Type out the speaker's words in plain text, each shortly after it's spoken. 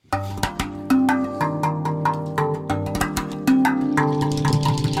What's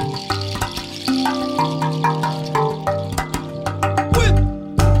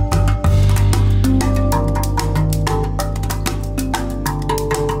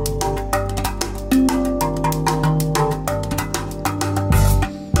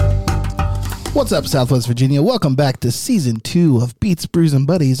up, Southwest Virginia? Welcome back to Season 2 of Beats, Brews, and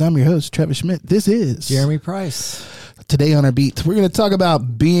Buddies. I'm your host, Travis Schmidt. This is Jeremy Price. Today on our beat, we're going to talk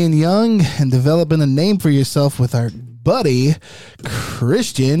about being young and developing a name for yourself with our buddy,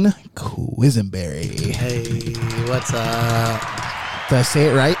 Christian Quesenberry. Hey, what's up? Did I say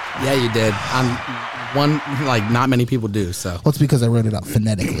it right? Yeah, you did. I'm one, like, not many people do, so. Well, it's because I wrote it out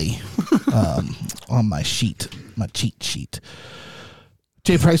phonetically on my sheet, my cheat sheet.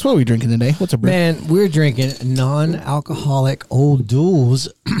 Jay Price, what are we drinking today? What's a brew? Man, we're drinking non-alcoholic Old Duels.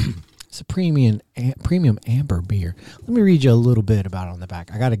 It's a premium amber beer. Let me read you a little bit about it on the back.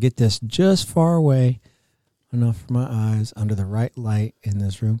 I got to get this just far away enough for my eyes under the right light in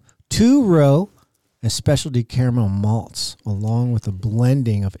this room. 2-row and specialty caramel malts, along with a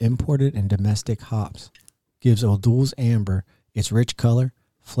blending of imported and domestic hops, gives Old Duels Amber its rich color,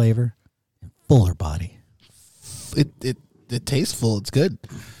 flavor, and fuller body. It tastes full. It's good.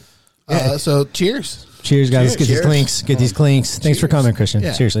 So cheers. Cheers, guys. Let's get Cheers. these clinks. Get these clinks. Thanks for coming, Christian.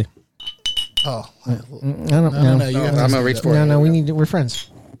 Yeah. Seriously. Oh, No. I'm gonna reach for it. No, we're friends.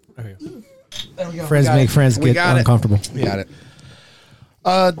 There we go. Friends make friends get uncomfortable. We got it.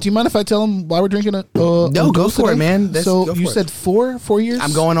 Do you mind if I tell them why we're drinking it? No, go for it, man. So go you for said it. 4 years?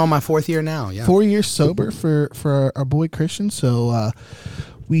 I'm going on my 4th year now, yeah. 4 years sober for our boy Christian. So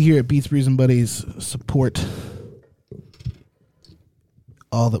we here at Beats, Brews, and Buddies support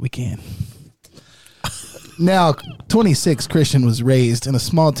all that we can. Now, 26, Christian was raised in a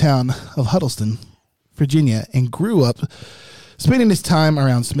small town of Huddleston, Virginia, and grew up spending his time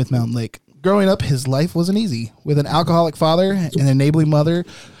around Smith Mountain Lake. Growing up, his life wasn't easy. With an alcoholic father and an enabling mother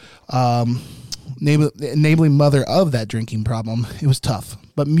of that drinking problem, it was tough.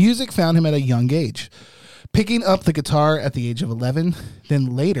 But music found him at a young age. Picking up the guitar at the age of 11,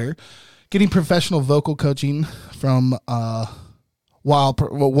 then later getting professional vocal coaching from while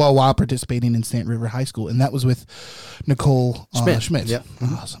participating in Staunton River High School, and that was with Nicole Schmidt. Yep.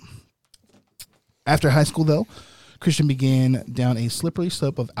 Awesome. After high school, though, Christian began down a slippery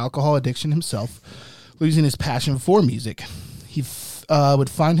slope of alcohol addiction himself, losing his passion for music. He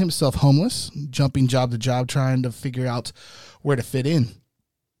would find himself homeless, jumping job to job, trying to figure out where to fit in,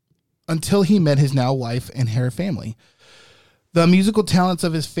 until he met his now wife and her family. The musical talents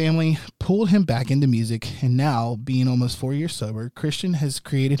of his family pulled him back into music, and now, being almost 4 years sober, Christian has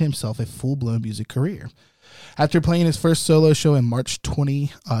created himself a full-blown music career. After playing his first solo show in March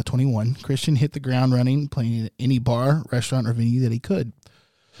 2021, Christian hit the ground running, playing at any bar, restaurant, or venue that he could.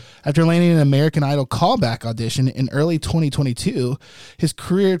 After landing an American Idol Callback Audition in early 2022, his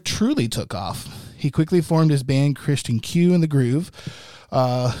career truly took off. He quickly formed his band Christian Q and the Groove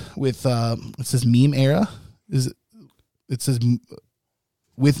with, it says Meme Era. It says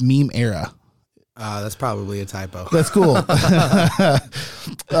with Meme Era. That's probably a typo. That's cool.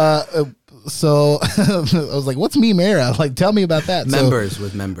 So I was like, what's Meme Era? Like, tell me about that. Members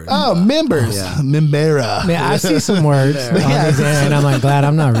with members. Oh, members. Yeah. Memera. Man, I see some words on these, and I'm like, glad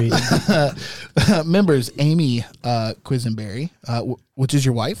I'm not reading. Members, Amy Quesenberry, which is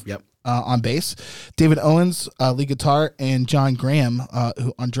your wife. Yep. On bass, David Owens, lead guitar, and John Graham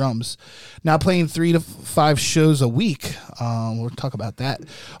who on drums. Now playing 3 to 5 shows a week. We'll talk about that,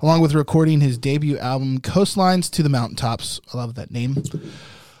 along with recording his debut album Coastlines to the Mountaintops. I love that name.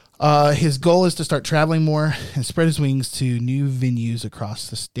 His goal is to start traveling more and spread his wings to new venues across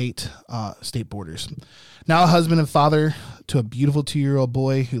the state borders. Now a husband and father to a beautiful 2-year-old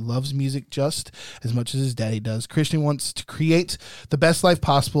boy who loves music just as much as his daddy does, Christian wants to create the best life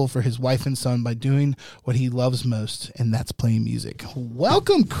possible for his wife and son by doing what he loves most, and that's playing music.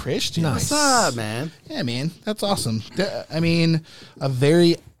 Welcome, Christian. Nice. What's up, man? Yeah, man. That's awesome. I mean, a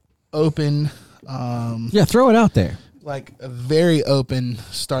very open... Yeah, throw it out there. Like a very open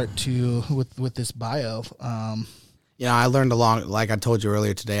start to with this bio. You know, I learned like I told you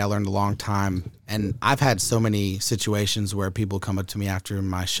earlier today, I learned a long time. And I've had so many situations where people come up to me after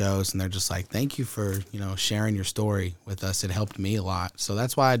my shows and they're just like, thank you for, sharing your story with us. It helped me a lot. So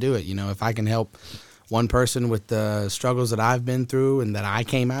that's why I do it. If I can help one person with the struggles that I've been through and that I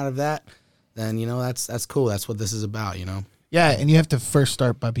came out of that, then, that's cool. That's what this is about, Yeah, and you have to first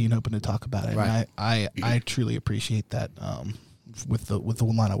start by being open to talk about it. Right. And I truly appreciate that with the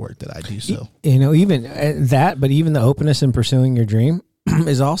line of work that I do. So even that, but even the openness in pursuing your dream,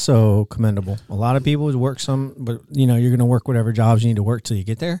 is also commendable. A lot of people work some, but you're going to work whatever jobs you need to work till you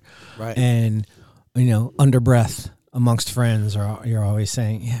get there. Right. And, under breath amongst friends, or you're always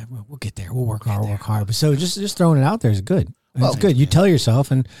saying, yeah, we'll get there. We'll work hard. But so just throwing it out there is good. It's good. You tell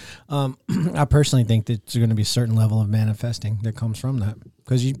yourself. And I personally think that there's going to be a certain level of manifesting that comes from that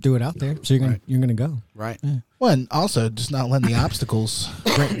because you do it out there. So you're going to go. Right. Yeah. Well, and also just not letting the obstacles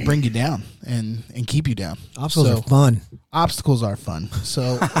bring you down and keep you down. Obstacles are fun. Obstacles are fun.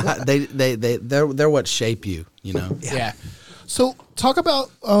 So they're what shape you, Yeah. So talk about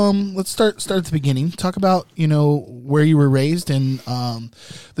let's start at the beginning. Talk about where you were raised in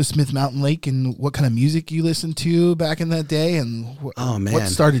the Smith Mountain Lake and what kind of music you listened to back in that day and what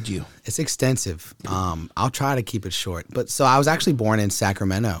started you. It's extensive. I'll try to keep it short. But so I was actually born in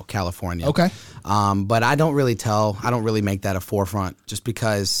Sacramento, California. Okay. But I don't really make that a forefront just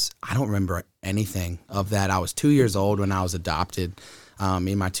because I don't remember anything of that. I was 2 years old when I was adopted.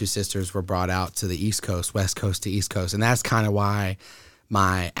 Me and my two sisters were brought out to the East Coast, West Coast to East Coast. And that's kind of why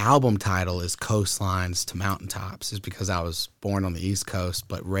my album title is Coastlines to Mountaintops, is because I was born on the East Coast,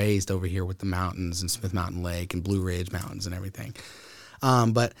 but raised over here with the mountains and Smith Mountain Lake and Blue Ridge Mountains and everything.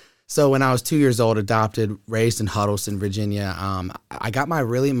 But so when I was 2 years old, adopted, raised in Huddleston, Virginia, I got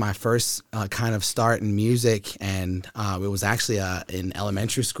my first kind of start in music. And it was actually in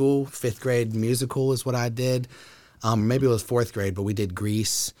elementary school, 5th grade musical is what I did. Maybe it was 4th grade, but we did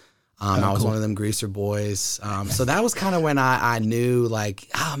Grease. I was one of them greaser boys. So that was kind of when I knew, like,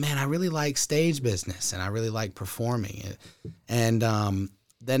 oh, man, I really like stage business and I really like performing. And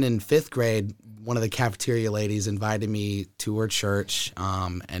then in 5th grade, one of the cafeteria ladies invited me to her church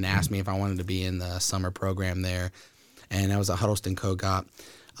and asked me if I wanted to be in the summer program there. And I was a Huddleston co-op.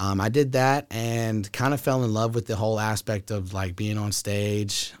 I did that and kind of fell in love with the whole aspect of, like, being on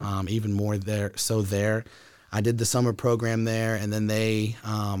stage, even more there. I did the summer program there, and then they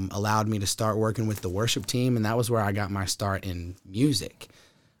allowed me to start working with the worship team, and that was where I got my start in music,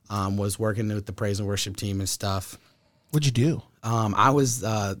 was working with the praise and worship team and stuff. What'd you do? I was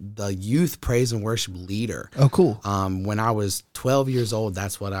the youth praise and worship leader. Oh, cool. When I was 12 years old,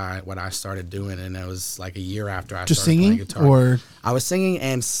 that's what I started doing, and it was like a year after I just started singing, playing guitar. Or I was singing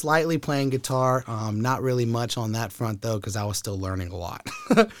and slightly playing guitar. Not really much on that front though, because I was still learning a lot.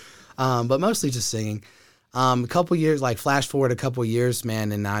 But mostly just singing. A couple years, like flash forward a couple years,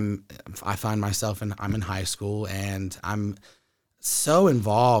 man, and I find myself I'm in high school, and I'm so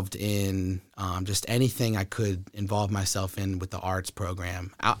involved in just anything I could involve myself in with the arts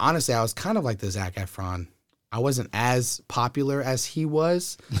program. Honestly, I was kind of like the Zac Efron. I wasn't as popular as he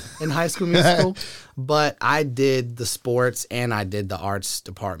was in High School Musical, but I did the sports and I did the arts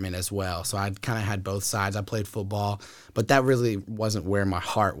department as well. So I kind of had both sides. I played football, but that really wasn't where my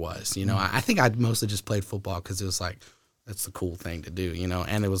heart was. I think I mostly just played football because it was like, that's the cool thing to do,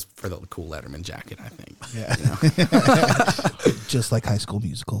 and it was for the cool Letterman jacket, I think. Yeah. Just like High School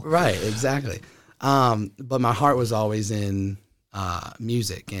Musical. Right, exactly. But my heart was always in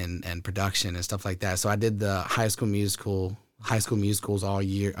music and production and stuff like that. So I did the High School musicals all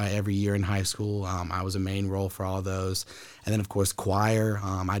year, every year in high school. I was a main role for all those. And then, of course, choir.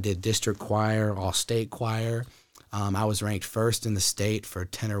 I did district choir, all state choir. I was ranked first in the state for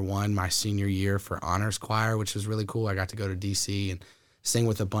Tenor 1 my senior year for honors choir, which was really cool. I got to go to D.C. and sing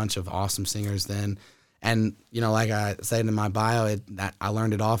with a bunch of awesome singers then. And, like I said in my bio, I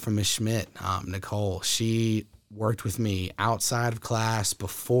learned it all from Miss Schmidt, Nicole. She worked with me outside of class,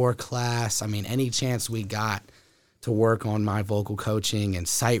 before class. I mean, any chance we got to work on my vocal coaching and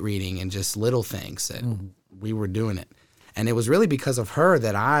sight reading and just little things that we were doing it. And it was really because of her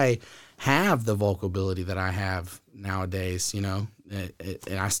that I have the vocal ability that I have nowadays, and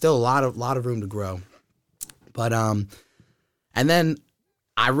I still a lot of room to grow. But, and then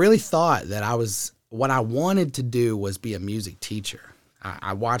I really thought that what I wanted to do was be a music teacher.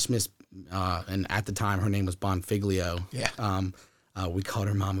 I watched Miss, and at the time her name was Bonfiglio. Yeah. We called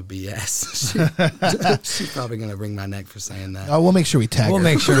her Mama BS. She's probably going to wring my neck for saying that. Oh, we'll make sure we tag her. We'll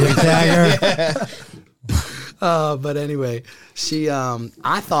make sure we tag her. But anyway,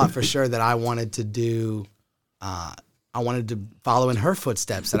 I thought for sure that I wanted to follow in her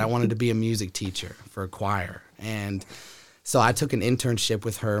footsteps, that I wanted to be a music teacher for a choir. And so I took an internship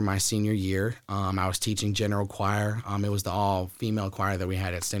with her my senior year. I was teaching general choir. It was the all-female choir that we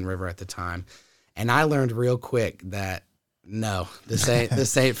had at Sin River at the time. And I learned real quick that, no, this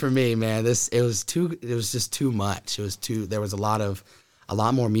ain't for me, man. It was just too much. There was a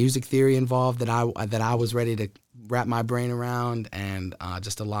lot more music theory involved that I was ready to wrap my brain around, and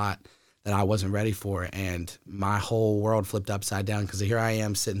just a lot that I wasn't ready for. And my whole world flipped upside down because here I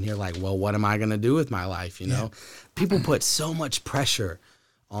am sitting here like, well, what am I going to do with my life? You know, people put so much pressure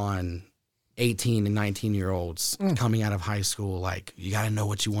on 18 and 19-year-olds coming out of high school. Like, you got to know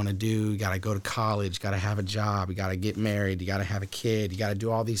what you want to do. You got to go to college. You got to have a job. You got to get married. You got to have a kid. You got to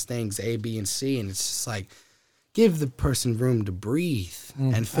do all these things, A, B, and C. And it's just like, give the person room to breathe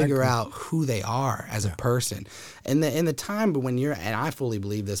and figure out who they are as a person. And in the time, but when you're, and I fully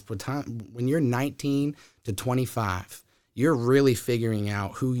believe this, but when you're 19 to 25, you're really figuring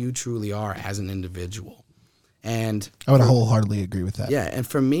out who you truly are as an individual. And I would wholeheartedly agree with that. Yeah, and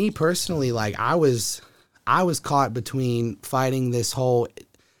for me personally, like I was caught between fighting this whole,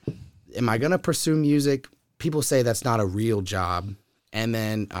 am I going to pursue music? People say that's not a real job. And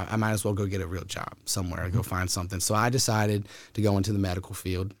then I might as well go get a real job somewhere, go find something. So I decided to go into the medical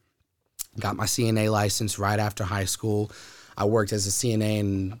field. Got my CNA license right after high school. I worked as a CNA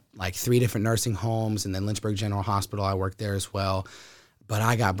in like 3 different nursing homes, and then Lynchburg General Hospital, I worked there as well. But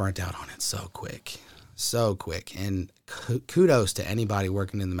I got burnt out on it so quick. And kudos to anybody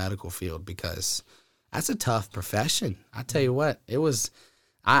working in the medical field, because that's a tough profession. I tell you what, it was,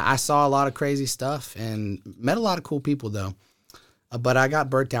 I saw a lot of crazy stuff and met a lot of cool people though. But I got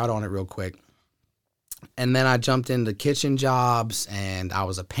burnt out on it real quick. And then I jumped into kitchen jobs, and I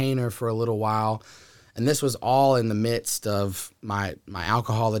was a painter for a little while. And this was all in the midst of my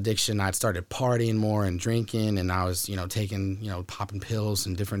alcohol addiction. I'd started partying more and drinking, and I was, taking, popping pills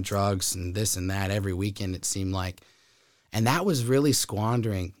and different drugs and this and that every weekend, it seemed like. And that was really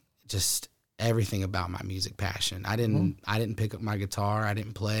squandering just everything about my music passion. I didn't pick up my guitar. I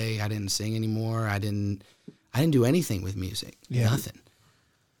didn't play. I didn't sing anymore. I didn't do anything with music, nothing.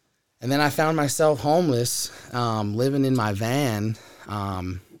 And then I found myself homeless, living in my van,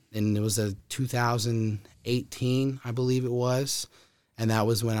 and it was a 2018, I believe it was, and that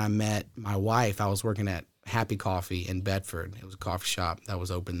was when I met my wife. I was working at Happy Coffee in Bedford. It was a coffee shop that was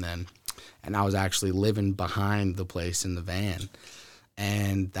open then, and I was actually living behind the place in the van,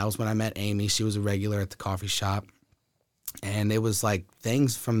 and that was when I met Amy. She was a regular at the coffee shop, and it was like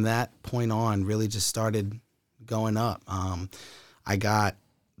things from that point on really just started going up. I got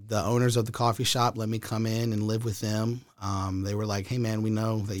the owners of the coffee shop let me come in and live with them. They were like, hey man, we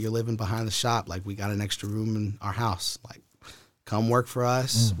know that you're living behind the shop. Like, we got an extra room in our house. Like, come work for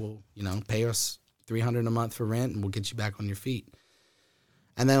us. We'll, pay us $300 a month for rent, and we'll get you back on your feet.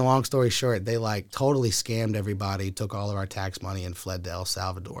 And then, long story short, they like totally scammed everybody, took all of our tax money, and fled to El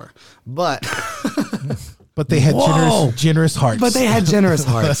Salvador. But they had generous hearts. But they had generous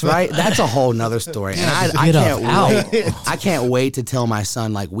hearts, right? That's a whole nother story. And I can't wait to tell my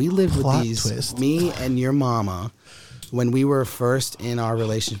son, like, we lived with these, me and your mama, when we were first in our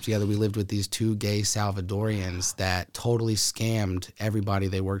relationship together, we lived with these 2 gay Salvadorians that totally scammed everybody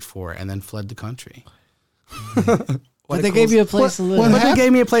they worked for and then fled the country. But they gave you a place to live. But they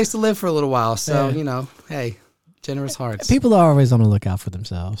gave me a place to live for a little while. So, hey, generous hearts. People are always on the lookout for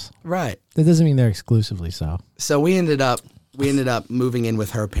themselves. Right. That doesn't mean they're exclusively so. So we ended up moving in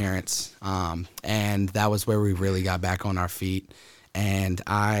with her parents. And that was where we really got back on our feet. And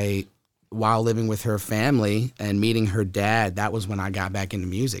while living with her family and meeting her dad, that was when I got back into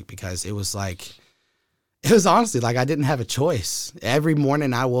music, because it was honestly like I didn't have a choice. Every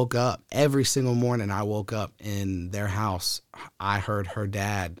single morning I woke up in their house, I heard her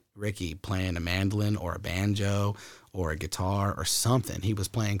dad, Ricky, playing a mandolin or a banjo or a guitar or something. He was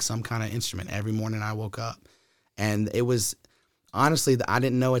playing some kind of instrument every morning I woke up. And it was, honestly, I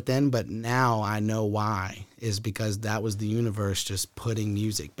didn't know it then, but now I know why, is because that was the universe just putting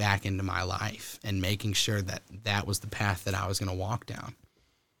music back into my life and making sure that that was the path that I was going to walk down.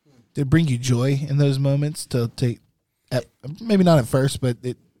 Did it bring you joy in those moments to take, maybe not at first, but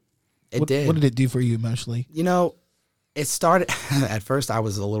it did. What did it do for you emotionally? It started, at first I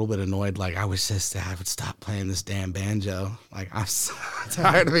was a little bit annoyed. Like, I would stop playing this damn banjo. Like, I'm so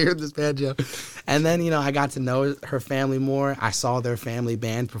tired of hearing this banjo. And then, I got to know her family more. I saw their family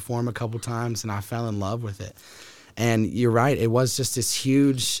band perform a couple times, and I fell in love with it. And you're right. It was just this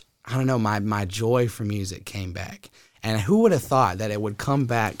huge, my joy for music came back. And who would have thought that it would come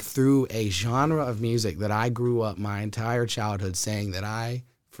back through a genre of music that I grew up my entire childhood saying that I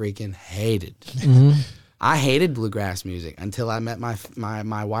freaking hated. Mm-hmm. I hated bluegrass music until I met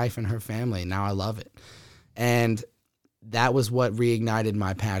my wife and her family. Now I love it. And that was what reignited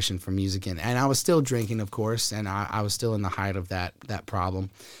my passion for music. And I was still drinking, of course, and I was still in the height of that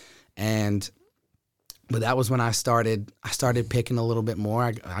problem. But that was when I started picking a little bit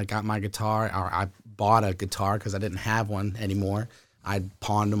more. I got my guitar, or I bought a guitar because I didn't have one anymore. I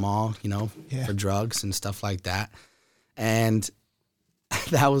pawned them all, for drugs and stuff like that. And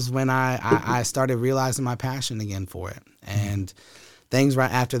that was when I started realizing my passion again for it. And things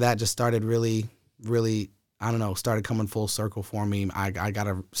right after that just started really, I don't know, started coming full circle for me. I got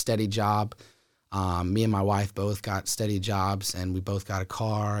a steady job. Me and my wife both got steady jobs, and we both got a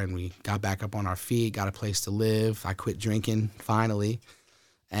car, and we got back up on our feet, got a place to live. I quit drinking finally.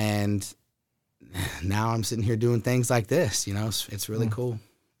 And now I'm sitting here doing things like this, you know. It's really cool.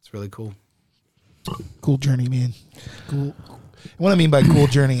 It's really cool. Cool journey, man. Cool. What I mean by cool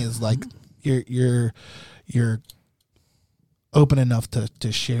journey is like you're open enough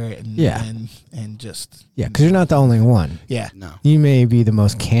to share it and just because you're not the only one. No, you may be the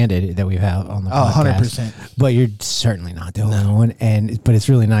most candid that we have on the podcast, 100%. but you're certainly not the only one. But it's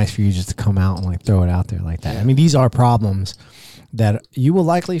really nice for you just to come out and like throw it out there like that. I mean, these are problems that you will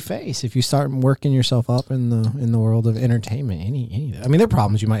likely face if you start working yourself up in the world of entertainment. Any I mean, there are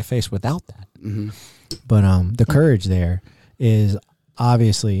problems you might face without that. Mm-hmm. But the courage there is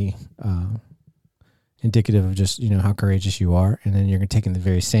obviously indicative of just, you know, how courageous you are, and then you're taking the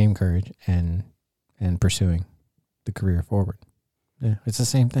very same courage and pursuing the career forward. Yeah, it's the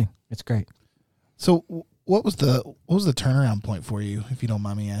same thing. It's great. So what was the turnaround point for you, if you don't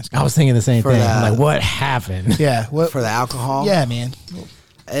mind me asking? I was thinking the same thing. Like, what happened? Yeah, for the alcohol? Yeah, man.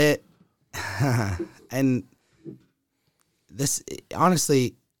 And this,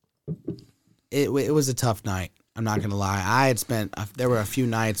 honestly, it was a tough night. I'm not gonna lie. There were a few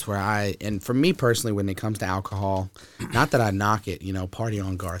nights where and for me personally, when it comes to alcohol, not that I knock it, you know, party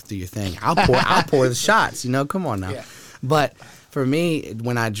on, Garth, do your thing. I'll pour the shots, you know, come on now. Yeah. But for me,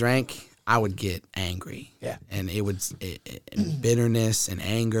 when I drank, I would get angry. Yeah. And bitterness and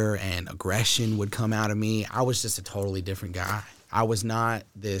anger and aggression would come out of me. I was just a totally different guy. I was not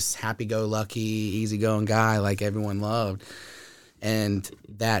this happy-go-lucky, easygoing guy like everyone loved. And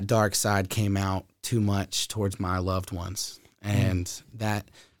that dark side came out too much towards my loved ones. And that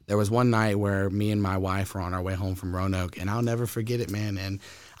there was one night where me and my wife were on our way home from Roanoke, and I'll never forget it, man. And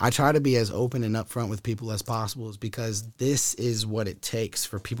I try to be as open and upfront with people as possible, is because this is what it takes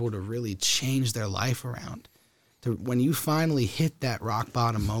for people to really change their life around. When you finally hit that rock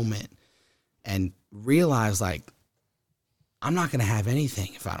bottom moment and realize, like, I'm not going to have anything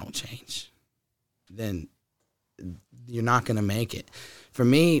if I don't change, then you're not going to make it. For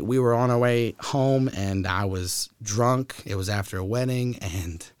me, we were on our way home, and I was drunk. It was after a wedding,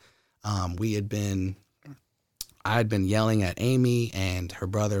 and I had been yelling at Amy, and her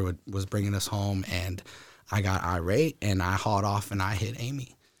brother was bringing us home, and I got irate, and I hauled off, and I hit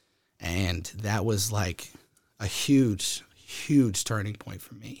Amy. And that was like a huge, huge turning point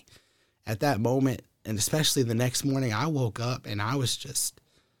for me. At that moment, and especially the next morning, I woke up, and I was just,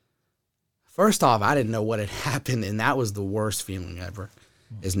 first off, I didn't know what had happened, and that was the worst feeling ever,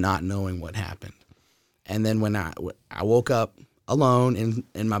 is not knowing what happened. And then when I woke up alone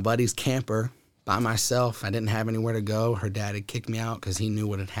in my buddy's camper by myself, I didn't have anywhere to go. Her dad had kicked me out because he knew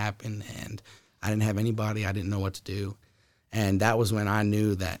what had happened, and I didn't have anybody. I didn't know what to do. And that was when I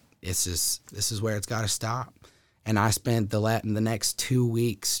knew that this is where it's got to stop. And I spent the next 2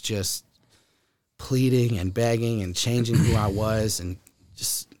 weeks just pleading and begging and changing who I was, and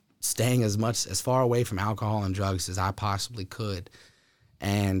just staying as far away from alcohol and drugs as I possibly could.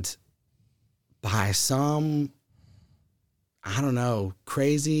 And by some, I don't know,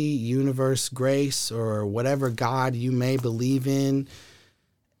 crazy universe grace or whatever God you may believe in,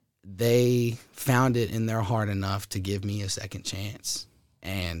 they found it in their heart enough to give me a second chance.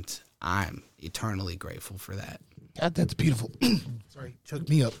 And I'm eternally grateful for that. God, that's beautiful. Sorry, choked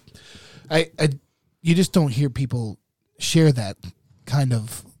me up. You just don't hear people share that kind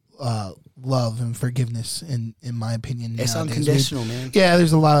of love and forgiveness, in my opinion. It's nowadays. unconditional, man. Yeah,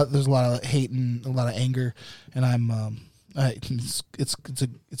 there's a lot of hate and a lot of anger, and it's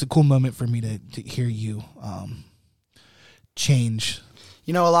a cool moment for me to hear you change.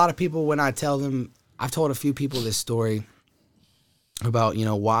 You know, a lot of people, when I tell them, I've told a few people this story about, you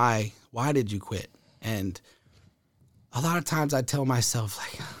know, why did you quit? And a lot of times I tell myself,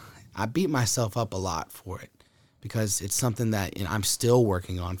 like, I beat myself up a lot for it, because it's something that, you know, I'm still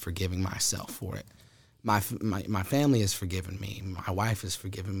working on forgiving myself for it. My family has forgiven me. My wife has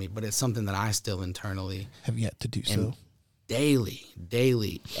forgiven me, but it's something that I still internally have yet to do so.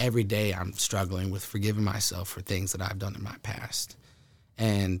 Daily, every day I'm struggling with forgiving myself for things that I've done in my past.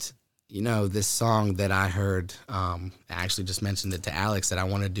 And, you know, this song that I heard, I actually just mentioned it to Alex, that I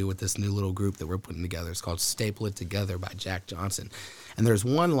want to do with this new little group that we're putting together. It's called Staple It Together by Jack Johnson. And there's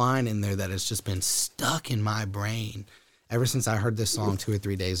one line in there that has just been stuck in my brain ever since I heard this song 2 or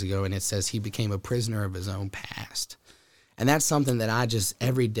 3 days ago. And it says, he became a prisoner of his own past. And that's something that I just,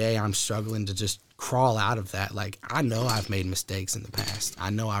 every day I'm struggling to just crawl out of that. Like, I know I've made mistakes in the past. I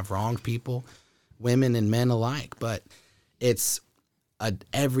know I've wronged people, women and men alike, but it's a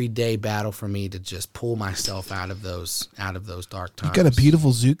everyday battle for me to just pull myself out of those dark times. You got a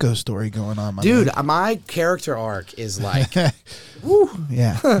beautiful Zuko story going on, my dude. man. My character arc is like, woo.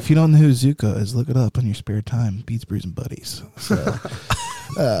 Yeah. If you don't know who Zuko is, look it up in your spare time. Beats, Brews, and Buddies. So,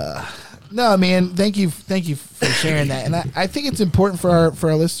 no, man. Thank you for sharing that. And I think it's important for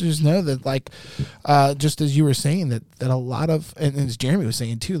our listeners to know that, like, just as you were saying, that a lot of, and as Jeremy was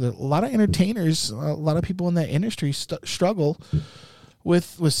saying too, that a lot of entertainers, a lot of people in that industry struggle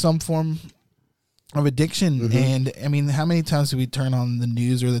with some form of addiction. Mm-hmm. And I mean, how many times do we turn on the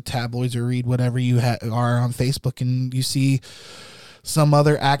news or the tabloids or read whatever you are on Facebook, and you see some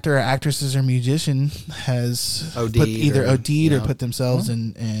other actor or actresses or musician has either OD'd or put themselves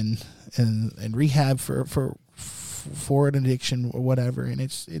in rehab for an addiction or whatever. And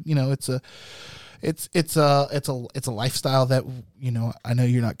it's a lifestyle that, you know, I know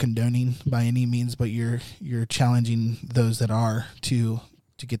you're not condoning by any means, but you're challenging those that are to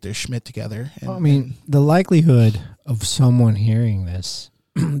get their schmidt together. And, well, I mean, the likelihood of someone hearing this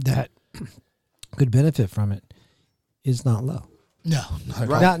that could benefit from it is not low. No,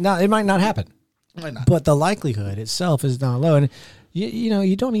 now it might not happen, might not. But the likelihood itself is not low. And you know,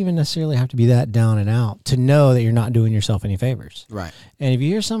 you don't even necessarily have to be that down and out to know that you're not doing yourself any favors. Right. And if you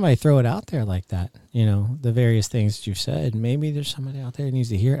hear somebody throw it out there like that, you know, the various things that you've said, maybe there's somebody out there that needs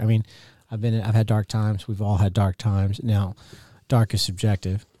to hear it. I mean, I've had dark times. We've all had dark times. Now, dark is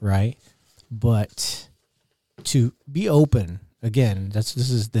subjective, right? But to be open, again, this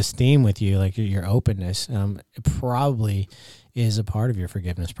is this theme with you, like your openness. It probably is a part of your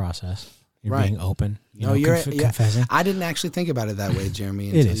forgiveness process. You're being open. You're confessing. I didn't actually think about it that way, Jeremy,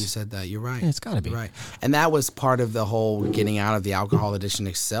 until you said that. You're right. Yeah, it's got to be. You're right. And that was part of the whole getting out of the alcohol addiction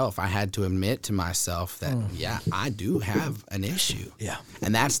itself. I had to admit to myself that, I do have an issue. Yeah.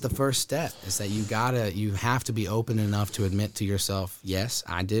 And that's the first step, is that you have to be open enough to admit to yourself, yes,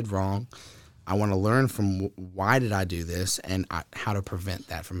 I did wrong. I want to learn from why did I do this and how to prevent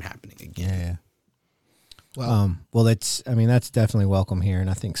that from happening again. Yeah. Well, that's definitely welcome here, and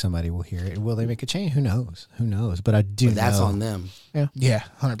I think somebody will hear it. Will they make a change? Who knows? But I do. But that's on them. Yeah,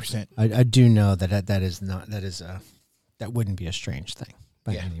 100%. I do know that wouldn't be a strange thing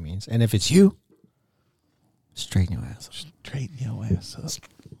by any means. And if it's you, straighten your ass up. Straighten your ass up.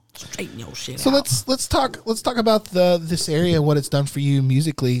 Straighten your shit. So let's talk about this area, what it's done for you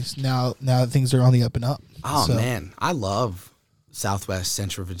musically. Now that things are on the up and up. Oh man, I love Southwest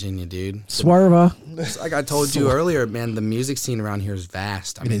Central Virginia, dude. Swerva. Like I told you earlier, man, the music scene around here is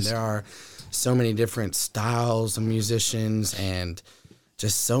vast. I mean, there are so many different styles of musicians and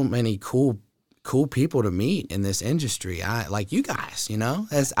just so many cool people to meet in this industry. Like you guys, you know?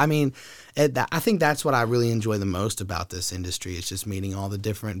 I think that's what I really enjoy the most about this industry. It's just meeting all the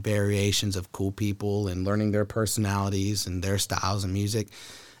different variations of cool people and learning their personalities and their styles of music.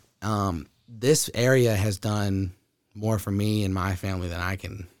 This area has done more for me and my family than I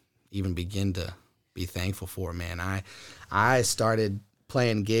can even begin to be thankful for, man. I started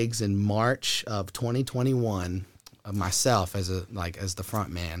playing gigs in March of 2021 of myself as the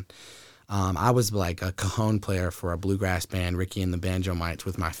front man. I was like a cajon player for a bluegrass band, Ricky and the Banjo Mites,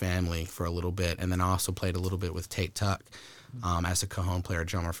 with my family for a little bit, and then I also played a little bit with Tate Tuck as a cajon player,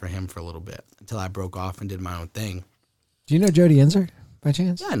 drummer for him for a little bit until I broke off and did my own thing. Do you know Jody Enzer by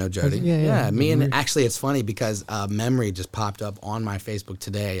chance? Yeah, I know Jody. Yeah. Me and actually, it's funny because a memory just popped up on my Facebook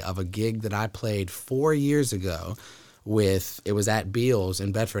today of a gig that I played 4 years ago. It was at Beals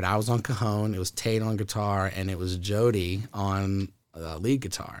in Bedford. I was on cajon, it was Tate on guitar, and it was Jody on lead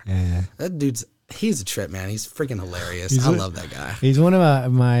guitar. Yeah. That he's a trip, man. He's freaking hilarious. I love that guy. He's one of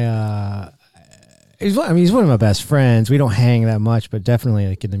my he's one of my best friends. We don't hang that much, but definitely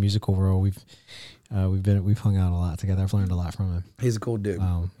like in the musical world, we've hung out a lot together. I've learned a lot from him. He's a cool dude.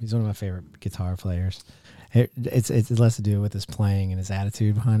 He's one of my favorite guitar players. It's less to do with his playing and his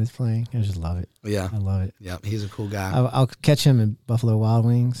attitude behind his playing. I just love it. Yeah, I love it. Yeah, he's a cool guy. I'll catch him in Buffalo Wild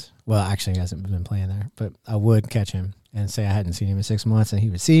Wings. Well, actually, he hasn't been playing there, but I would catch him and say I hadn't seen him in 6 months, and he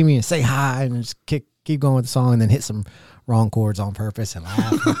would see me and say hi and just keep going with the song, and then hit some wrong chords on purpose and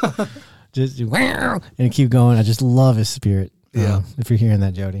laugh, just do wow and keep going. I just love his spirit. Yeah. If you're hearing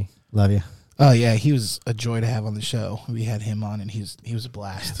that, Jody, love you. Oh yeah, he was a joy to have on the show. We had him on, and he was a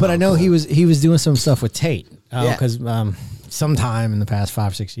blast. But I know he was doing some stuff with Tate because sometime in the past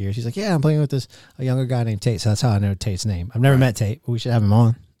 5-6 years, he's like, yeah, I'm playing with a younger guy named Tate. So that's how I know Tate's name. I've never met Tate, but we should have him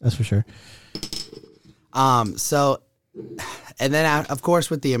on. That's for sure. So, and then of course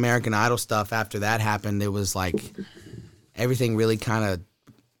with the American Idol stuff, after that happened, it was like everything really kind of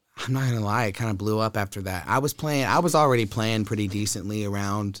I'm not gonna lie, it kind of blew up after that. I was already playing pretty decently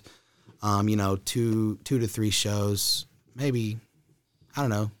around, 2 to 3 shows, maybe, I don't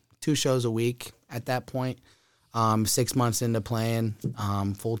know, 2 shows a week at that point. 6 months into playing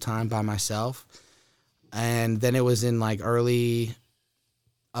full time by myself, and then it was in like early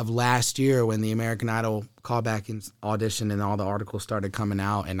of last year when the American Idol Callback Audition and all the articles started coming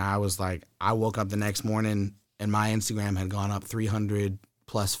out, and I was like, I woke up the next morning and my Instagram had gone up 300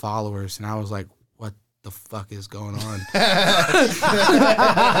 plus followers, and I was like, what the fuck is going on?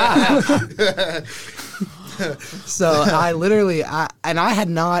 So I had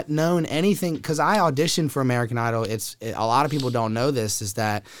not known anything, because I auditioned for American Idol. A lot of people don't know this, is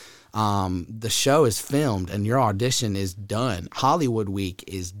that the show is filmed and your audition is done. Hollywood Week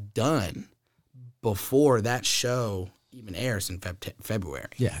is done before that show even airs in February.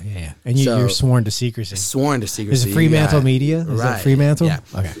 Yeah. And you're sworn to secrecy. Sworn to secrecy. Is it Fremantle Media? Is right. that Fremantle? Yeah.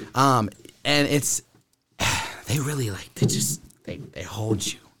 Okay. And it's, they really they hold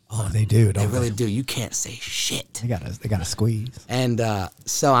you. Oh, they do. They really do. You can't say shit. They got to squeeze. And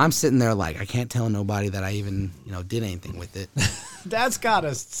so I'm sitting there like, I can't tell nobody that I even did anything with it. That's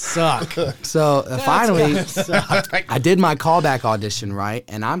gotta suck. So finally, I did my callback audition, right?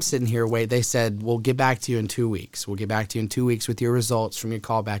 And I'm sitting here, they said, we'll get back to you in 2 weeks. We'll get back to you in 2 weeks with your results from your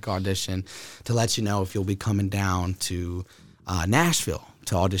callback audition to let you know if you'll be coming down to Nashville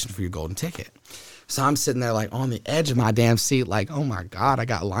to audition for your golden ticket. So I'm sitting there like on the edge of my damn seat, like, oh my God, I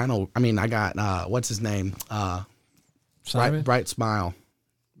got what's his name? Bright Smile.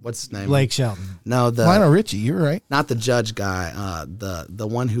 What's his name? Blake Shelton. No, Lionel Richie, you're right. not the judge guy, the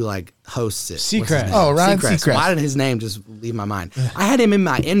one who like hosts it. Seacrest. Oh, Ryan Seacrest. Why did his name just leave my mind? I had him in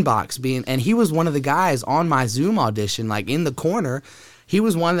my inbox and he was one of the guys on my Zoom audition, like in the corner. He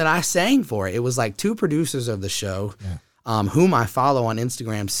was one that I sang for. It was like 2 producers of the show, whom I follow on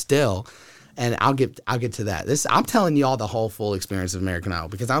Instagram still. And I'll get to that. I'm telling you all the whole full experience of American Idol,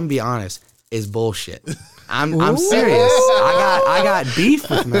 because I'm gonna be honest, is bullshit. I'm serious. I got beef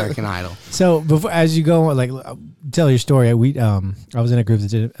with American Idol. So before, as you go, like, tell your story. I was in a group that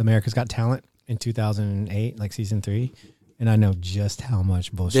did America's Got Talent in 2008, like season 3, and I know just how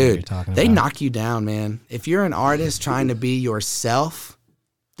much bullshit you're talking about. They knock you down, man. If you're an artist trying to be yourself,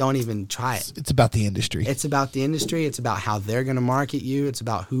 don't even try it. It's about the industry. It's about the industry. It's about how they're going to market you. It's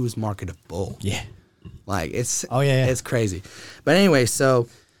about who's marketable. Yeah. Like, it's it's crazy. But anyway, so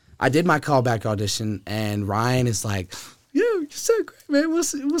I did my callback audition, and Ryan is like, yeah, you're so great, man.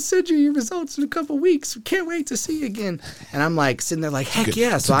 We'll send you your results in a couple weeks. We can't wait to see you again. And I'm like sitting there like, heck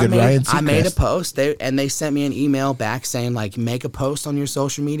yeah. So I made a post. They sent me an email back saying, like, make a post on your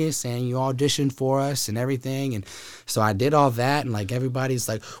social media saying you auditioned for us and everything. And so I did all that, and like everybody's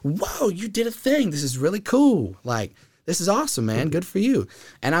like, whoa, you did a thing. This is really cool. Like, this is awesome, man. Good for you.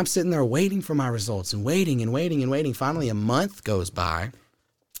 And I'm sitting there waiting for my results and waiting and waiting and waiting. Finally, a month goes by,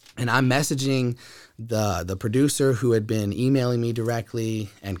 and I'm messaging the producer who had been emailing me directly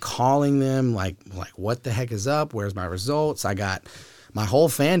and calling them like what the heck is up? Where's my results? I got my whole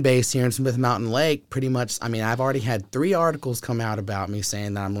fan base here in Smith Mountain Lake pretty much. I mean, I've already had 3 articles come out about me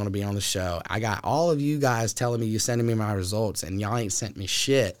saying that I'm going to be on the show. I got all of you guys telling me you're sending me my results, and y'all ain't sent me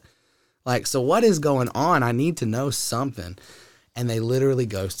shit. Like, so what is going on? I need to know something. And they literally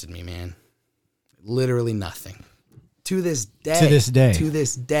ghosted me, man. Literally nothing. To this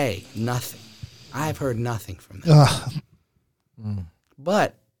day, nothing. I've heard nothing from them.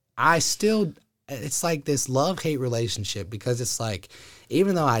 But I still, it's like this love-hate relationship, because it's like,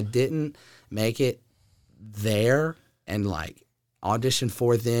 even though I didn't make it there and like audition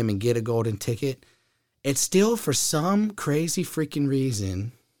for them and get a golden ticket, it's still, for some crazy freaking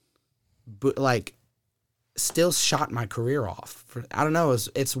reason, but like, still shot my career off. I don't know.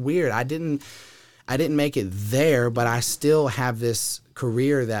 It's weird. I didn't make it there, but I still have this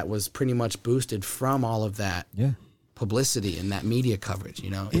career that was pretty much boosted from all of that publicity and that media coverage.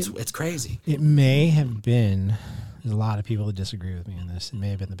 It's crazy. It may have been. There's a lot of people that disagree with me on this. It may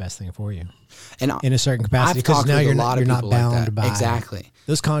have been the best thing for you, and in a certain capacity, because now you're not bound by exactly.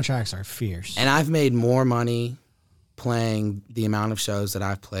 Those contracts are fierce, and I've made more money playing the amount of shows that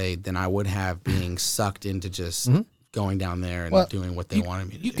I've played than I would have being sucked into just going down there and doing what they wanted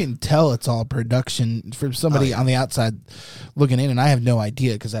me to do. You can tell it's all production from somebody on the outside looking in, and I have no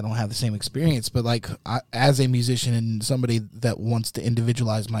idea because I don't have the same experience. But like, as a musician and somebody that wants to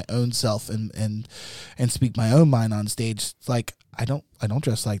individualize my own self and speak my own mind on stage, it's like I don't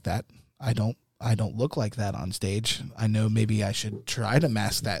dress like that. I don't look like that on stage. I know maybe I should try to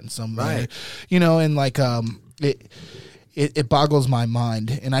mask that in some way, and like it boggles my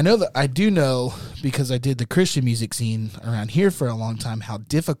mind. And I do know because I did the Christian music scene around here for a long time how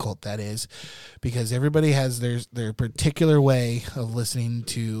difficult that is, because everybody has their particular way of listening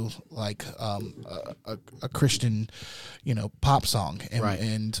to like a Christian, pop song,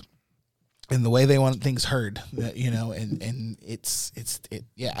 and the way they want things heard, and it's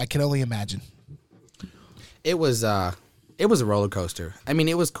I can only imagine. It was a roller coaster. I mean,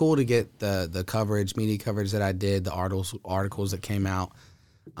 it was cool to get the coverage, media coverage that I did, the articles that came out.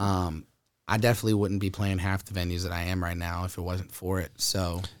 I definitely wouldn't be playing half the venues that I am right now if it wasn't for it.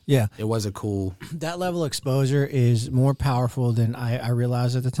 So yeah, it was a cool. That level of exposure is more powerful than I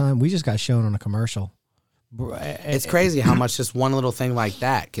realized at the time. We just got shown on a commercial. It's crazy how much just one little thing like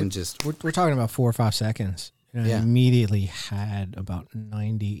that can just. We're talking about 4 or 5 seconds. And I immediately had about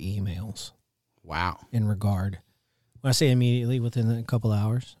 90 emails. Wow. In regard. When I say immediately, within a couple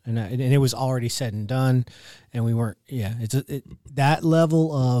hours, and it was already said and done, and we weren't. Yeah, that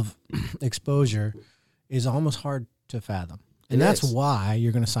level of exposure is almost hard to fathom, and that's why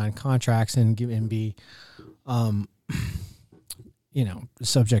you're going to sign contracts and be,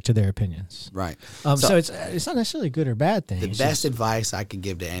 subject to their opinions. Right. So it's not necessarily a good or bad thing. The best advice I could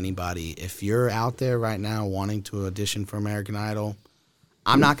give to anybody, if you're out there right now wanting to audition for American Idol,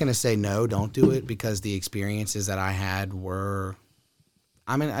 I'm not going to say no, don't do it, because the experiences that I had were,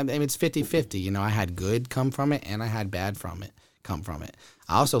 I mean it's 50-50. I had good come from it and I had bad come from it.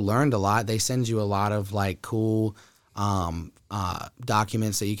 I also learned a lot. They send you a lot of like cool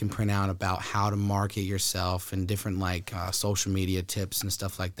documents that you can print out about how to market yourself and different like social media tips and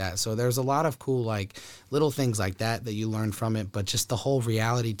stuff like that. So there's a lot of cool like little things like that you learn from it. But just the whole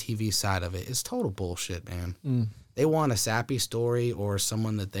reality TV side of it is total bullshit, man. They want a sappy story or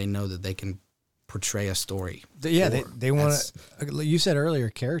someone that they know that they can portray a story. Yeah, they want to, you said earlier,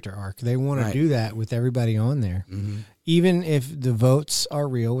 character arc. They want to do that with everybody on there. Mm-hmm. Even if the votes are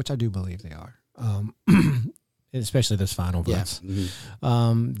real, which I do believe they are, especially those final votes,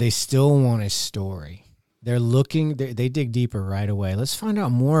 they still want a story. They're looking, they dig deeper right away. Let's find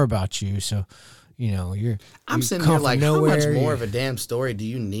out more about you. So, I'm sitting here like, how much more of a damn story do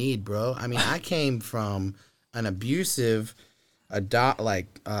you need, bro? I mean, I came from an abusive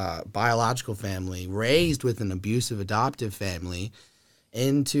biological family, raised with an abusive adoptive family,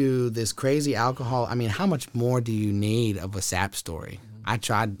 into this crazy alcohol. I mean, how much more do you need of a sap story? I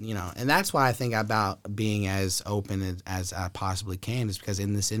tried, and that's why I think about being as open as I possibly can, is because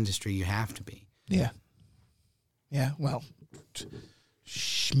in this industry you have to be. Yeah. Yeah. Well,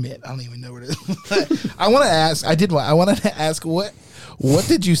 Schmidt, I don't even know what it is. I wanted to ask what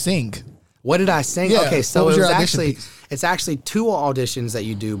did you sing? What did I sing? Yeah, okay, so it's actually 2 auditions that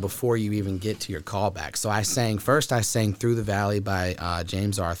you do before you even get to your callback. So I sang Through the Valley by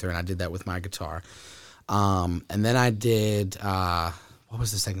James Arthur, and I did that with my guitar. And then I did, what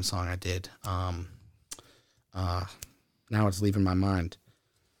was the second song I did? Now it's leaving my mind.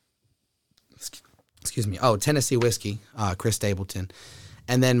 Excuse me. Oh, Tennessee Whiskey, Chris Stapleton.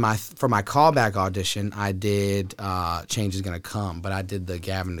 And then for my callback audition, I did Change Is Gonna Come, but I did the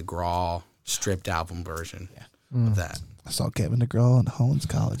Gavin DeGraw stripped album version of that. I saw Gavin DeGraw in Owens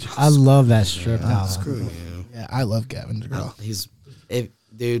College. I love that stripped album. Screw you. Yeah, I love Gavin DeGraw.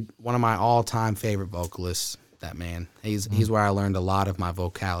 Dude, one of my all-time favorite vocalists. That man, he's where I learned a lot of my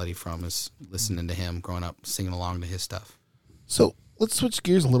vocality from, is listening to him growing up, singing along to his stuff. So let's switch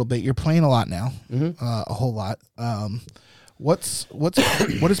gears a little bit. You're playing a lot now, a whole lot. What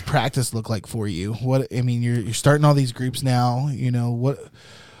does practice look like for you? You're starting all these groups now. What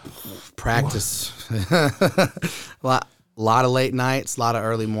practice? A lot of late nights, a lot of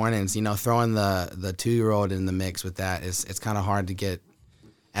early mornings. Throwing the 2-year-old in the mix with that it's kind of hard to get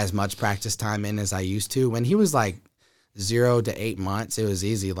as much practice time in as I used to. When he was like 0 to 8 months, it was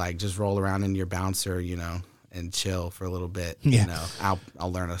easy. Like just roll around in your bouncer, and chill for a little bit. Yeah.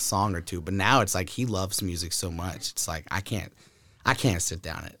 I'll learn a song or two. But now it's like he loves music so much. It's like I can't sit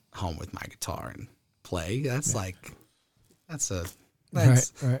down at home with my guitar and play. Right.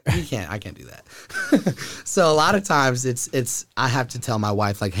 I can't do that. So a lot of times it's I have to tell my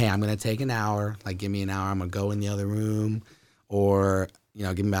wife, like, hey, I'm gonna take an hour. Like, give me an hour. I'm gonna go in the other room, or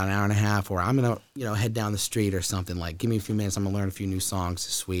give me about an hour and a half, or I'm going to, head down the street or something. Like, give me a few minutes. I'm going to learn a few new songs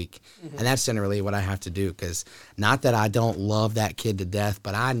this week. Mm-hmm. And that's generally what I have to do, because not that I don't love that kid to death,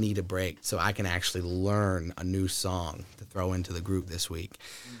 but I need a break so I can actually learn a new song to throw into the group this week.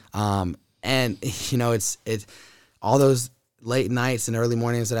 And, it's all those late nights and early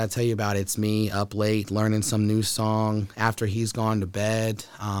mornings that I tell you about. It's me up late learning some new song after he's gone to bed.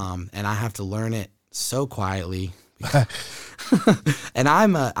 And I have to learn it so quietly. And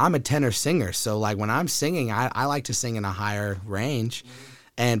I'm a tenor singer, so like when I'm singing, I like to sing in a higher range.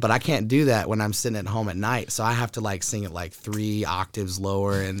 But I can't do that when I'm sitting at home at night. So I have to like sing it like 3 octaves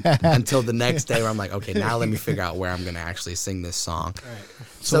lower and until the next day where I'm like, okay, now let me figure out where I'm going to actually sing this song. Right.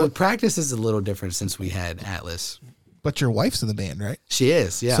 So practice is a little different since we had Atlas. But your wife's in the band, right? She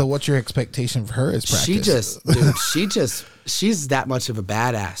is, yeah. So what's your expectation for her as practice? She's that much of a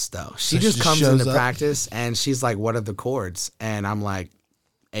badass though. She just comes into practice and she's like, what are the chords? And I'm like,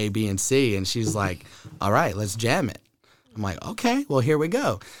 A, B, and C. And she's like, all right, let's jam it. I'm like, okay, well, here we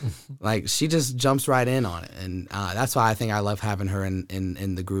go. Like, she just jumps right in on it. And that's why I think I love having her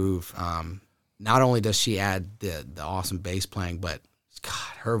in the groove. Not only does she add the awesome bass playing, but,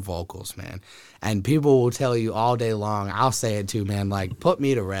 God, her vocals, man. And people will tell you all day long, I'll say it too, man, like, put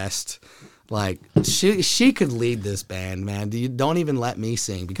me to rest. Like, she could lead this band, man. Don't even let me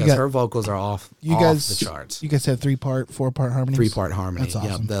sing because her vocals are off the charts. You guys have 3-part, 4-part harmonies? 3-part harmony. That's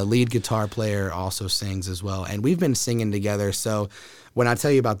awesome. Yeah, the lead guitar player also sings as well. And we've been singing together. So when I tell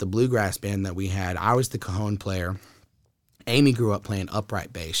you about the bluegrass band that we had, I was the cajon player. Amy grew up playing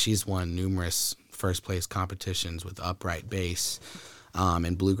upright bass. She's won numerous first place competitions with upright bass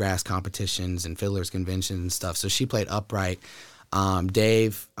and bluegrass competitions and fiddlers conventions and stuff. So she played upright.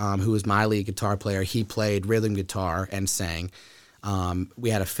 Dave, who was my lead guitar player, he played rhythm guitar and sang. We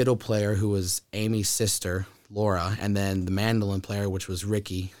had a fiddle player who was Amy's sister, Laura, and then the mandolin player, which was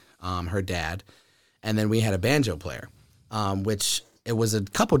Ricky, her dad. And then we had a banjo player, which it was a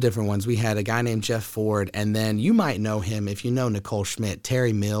couple different ones. We had a guy named Jeff Ford, and then you might know him if you know Nicole Schmidt,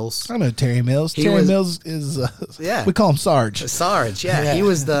 Terry Mills. I know Terry Mills. Mills is we call him Sarge. Sarge, yeah. He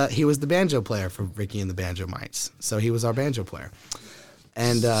was the banjo player for Ricky and the Banjo Mites. So he was our banjo player.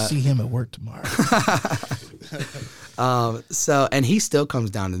 And see him at work tomorrow. And he still comes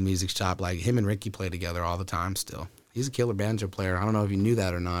down to the music shop. Like him and Ricky play together all the time still. He's a killer banjo player. I don't know if you knew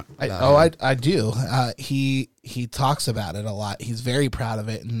that or not. I do. He talks about it a lot. He's very proud of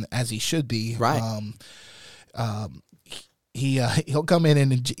it, and as he should be. Right. He'll come in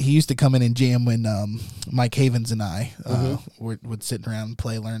and he used to come in and jam when Mike Havens and I would sit around and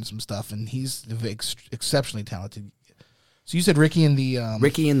play, learn some stuff, and he's exceptionally talented. So you said Ricky and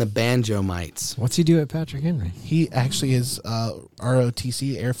the Banjo Mites. What's he do at Patrick Henry? He actually is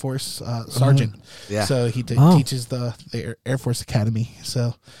ROTC Air Force sergeant. Yeah. So he teaches the Air Force Academy.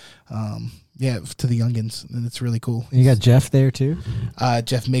 So to the youngins, and it's really cool. You got Jeff there too.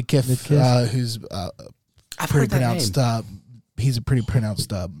 Jeff Midkiff. who's I've heard that pronounced. He's a pretty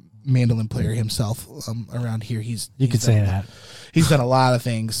pronounced mandolin player himself around here. He's say that. He's done a lot of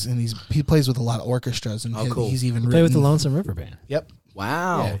things, and he plays with a lot of orchestras, and cool. He's even played with the Lonesome River Band. Yep.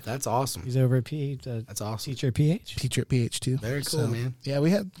 Wow, yeah. That's awesome. He's over at PH. That's awesome. Teacher at PH. Teacher at PH too. Very cool, man. Yeah, we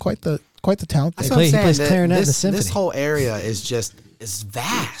had quite the talent. That's what I'm saying. He plays clarinet in the symphony. This whole area is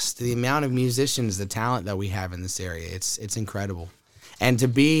vast. The amount of musicians, the talent that we have in this area, it's incredible. And to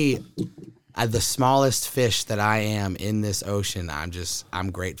be the smallest fish that I am in this ocean,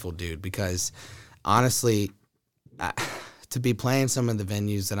 I'm grateful, dude, because honestly, to be playing some of the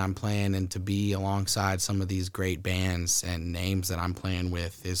venues that I'm playing and to be alongside some of these great bands and names that I'm playing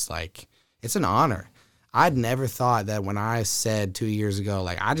with is like, it's an honor. I'd never thought that when I said 2 years ago,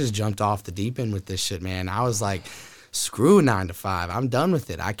 like, I just jumped off the deep end with this shit, man. I was like, screw 9 to 5. I'm done with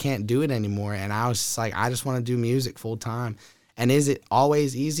it. I can't do it anymore. And I was just like, I just want to do music full time. And is it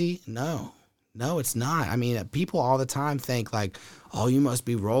always easy? No, it's not. I mean, people all the time think like, oh, you must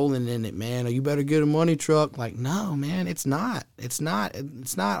be rolling in it, man, or you better get a money truck. Like, no, man, it's not. It's not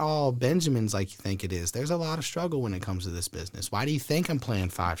all Benjamins like you think it is. There's a lot of struggle when it comes to this business. Why do you think I'm playing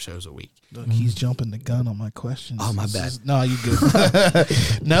 5 shows a week? Look, he's jumping the gun on my questions. Oh, my bad. No, you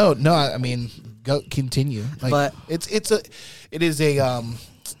good. No, I mean, go continue. Like, but it is a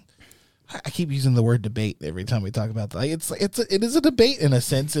I keep using the word debate every time we talk about that. Like, it is a debate in a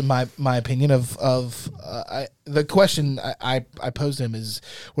sense, in my opinion. The question I posed to him is,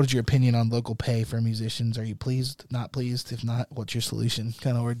 what is your opinion on local pay for musicians? Are you pleased? Not pleased? If not, what's your solution?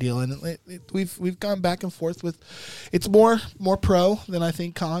 Kind of ordeal. And we've gone back and forth with. It's more pro than I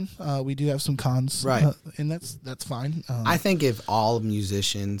think con. We do have some cons, right? And that's fine. I think if all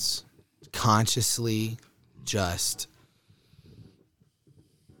musicians consciously just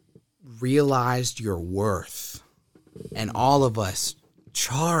realized your worth and all of us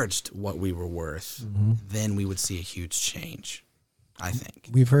charged what we were worth, then we would see a huge change, I think.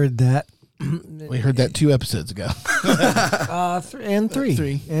 We've heard that. We heard that 2 episodes ago. And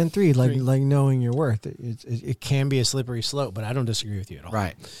three. Like knowing your worth. It can be a slippery slope, but I don't disagree with you at all.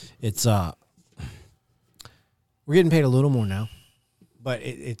 Right. It's we're getting paid a little more now, but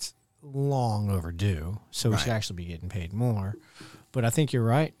it's long overdue. So we Right. should actually be getting paid more. But I think you're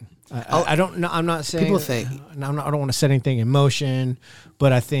right. I don't know. I'm not saying People think- I don't want to set anything in motion,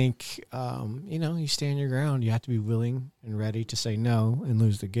 but I think you stand your ground. You have to be willing and ready to say no and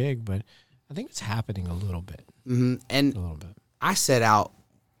lose the gig. But I think it's happening a little bit. Mm-hmm. And A little bit. I set out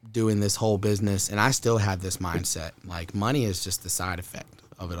doing this whole business, and I still have this mindset. Like, money is just the side effect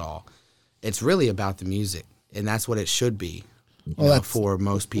of it all. It's really about the music, and that's what it should be. For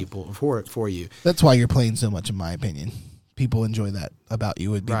most people, for you. That's why you're playing so much, in my opinion. People enjoy that about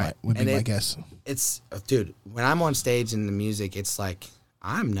you. Would be Right. my guess. It's, dude, when I'm on stage in the music, it's like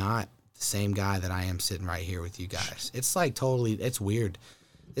I'm not the same guy that I am sitting right here with you guys. It's like totally, it's weird.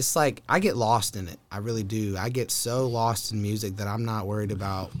 It's like I get lost in it. I really do. I get so lost in music that I'm not worried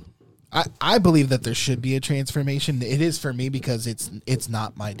about. I believe that there should be a transformation. It is for me because it's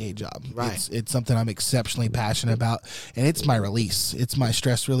not my day job. Right. It's something I'm exceptionally passionate about, and it's my release. It's my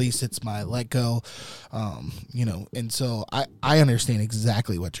stress release. It's my let go. And so I understand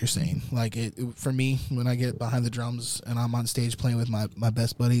exactly what you're saying. Like for me, when I get behind the drums and I'm on stage playing with my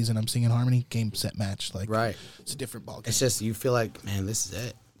best buddies and I'm singing harmony, game, set, match. Like, Right. It's a different ballgame. It's just you feel like, man, this is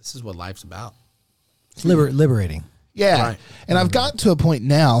it. This is what life's about. It's liberating. Yeah. Right. And I've gotten to a point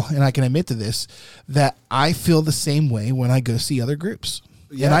now, and I can admit to this, that I feel the same way when I go see other groups.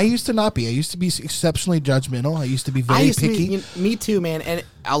 Yeah. And I used to not be. I used to be exceptionally judgmental. I used to be very picky. Me too, man. And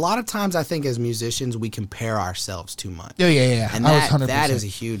a lot of times I think as musicians, we compare ourselves too much. Yeah. And I was 100%. that is a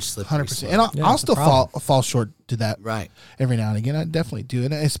huge slippery 100%. slope. And I'll it's a still problem. fall short to that Right. every now and again. I definitely do.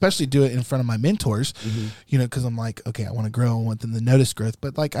 And I especially do it in front of my mentors, because I'm like, okay, I want to grow. I want them to notice growth.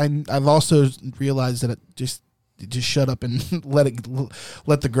 But like I've also realized that it just shut up and let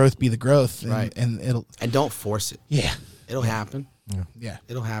the growth be the growth. And, Right. and don't force it. yeah. It'll happen. Yeah.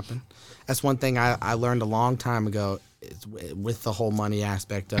 It'll happen. That's one thing I learned a long time ago with the whole money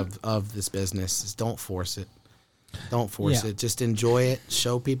aspect of this business is don't force it. Don't force it. Just enjoy it.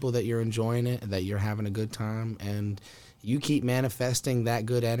 Show people that you're enjoying it, that you're having a good time, and you keep manifesting that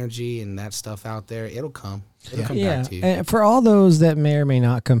good energy and that stuff out there. It'll come. It'll come back to you. And for all those that may or may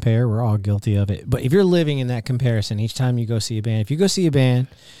not compare, we're all guilty of it. But if you're living in that comparison each time you go see a band, if you go see a band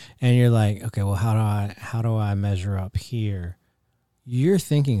and you're like, okay, well, how do I measure up here? You're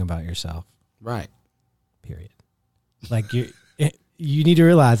thinking about yourself. Right. Period. Like you need to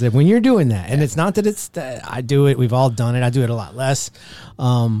realize that when you're doing that, and it's not that I do it. We've all done it. I do it a lot less.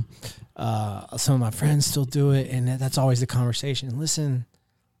 Some of my friends still do it, and that's always the conversation. Listen,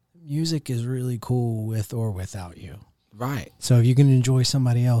 music is really cool with or without you. Right. So if you can enjoy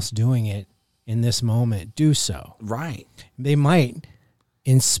somebody else doing it in this moment, do so. Right. They might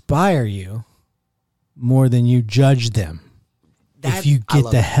inspire you more than you judge them. If you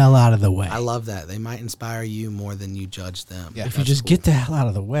get the hell out of the way. I love that. They might inspire you more than you judge them. Yeah. If you just get the hell out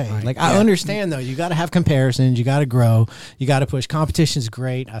of the way. Right. Like, I understand, though. You got to have comparisons. You got to grow. You got to push. Competition's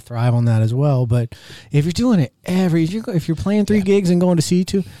great. I thrive on that as well. But if you're doing it if you're playing 3 gigs and going to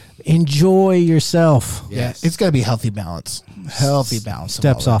C2, enjoy yourself. Yes. Yeah. It's got to be healthy balance. Healthy balance.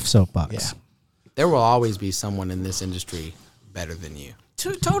 Steps off soapbox. Yeah. There will always be someone in this industry better than you.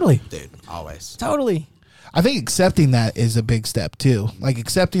 Totally. Dude, always. Totally. I think accepting that is a big step too. Like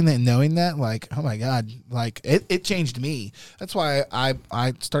accepting that and knowing that, like, oh my God, like it changed me. That's why I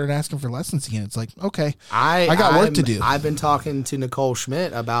started asking for lessons again. It's like, okay, I got work to do. I've been talking to Nicole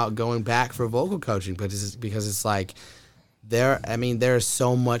Schmidt about going back for vocal coaching, but because it's like there's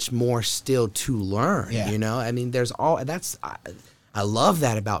so much more still to learn. Yeah. You know, I mean, I love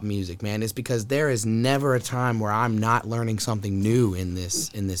that about music, man. It's because there is never a time where I'm not learning something new in this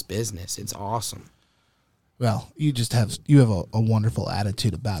business. It's awesome. Well, you have a wonderful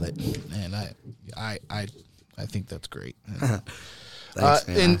attitude about it, and I think that's great. Thanks,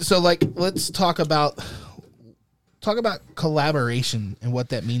 man. And so, like, let's talk about collaboration and what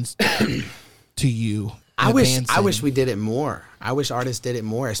that means to you. I wish we did it more. I wish artists did it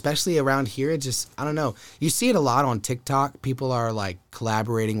more, especially around here. I don't know. You see it a lot on TikTok. People are like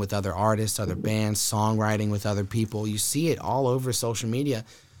collaborating with other artists, other bands, songwriting with other people. You see it all over social media.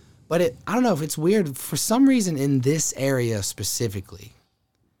 But I don't know if it's weird. For some reason in this area specifically,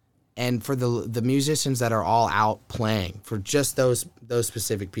 and for the musicians that are all out playing, for just those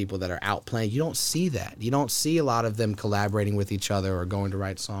specific people that are out playing, you don't see that. You don't see a lot of them collaborating with each other or going to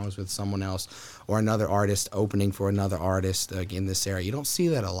write songs with someone else or another artist opening for another artist in this area. You don't see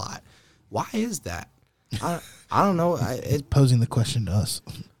that a lot. Why is that? I don't know. Posing the question to us.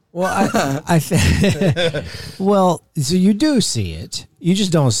 Well, I think. Well, so you do see it. You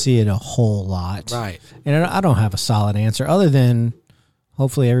just don't see it a whole lot, Right. And I don't have a solid answer other than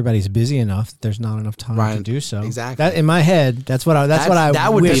hopefully everybody's busy enough that there's not enough time to do so. Exactly. That in my head, that's what I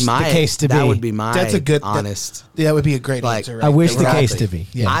wish the case to be. That would be my That's a good honest. That would be a great answer. Right? I wish the Exactly. case to be.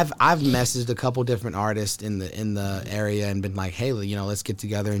 Yeah. I've messaged a couple different artists in the area and been like, hey, let's get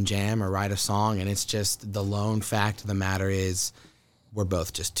together and jam or write a song. And it's just the lone fact of the matter is we're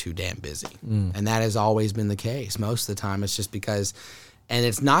both just too damn busy. And that has always been the case. Most of the time it's just because, and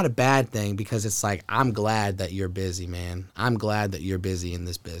it's not a bad thing because it's like, I'm glad that you're busy, man. I'm glad that you're busy in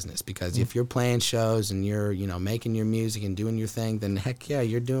this business because if you're playing shows and you're, making your music and doing your thing, then heck yeah,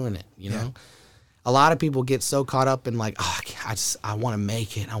 you're doing it, you know? A lot of people get so caught up in like, oh, I want to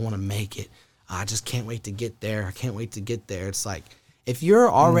make it. I want to make it. I just can't wait to get there. I can't wait to get there. It's like, if you're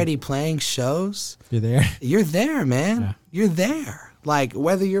already playing shows, You're there. you're there, man. Yeah. You're there. Like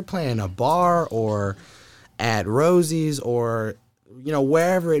whether you're playing a bar or at Rosie's or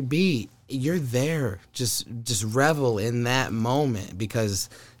wherever it be, you're there. Just revel in that moment because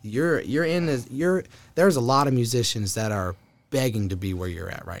you're in this. There's a lot of musicians that are begging to be where you're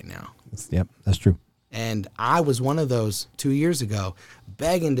at right now. Yep, that's true. And I was one of those 2 years ago,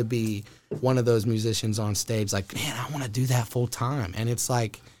 begging to be one of those musicians on stage. Like, man, I want to do that full time. And it's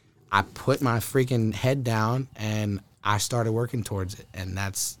like, I put my freaking head down and I started working towards it. And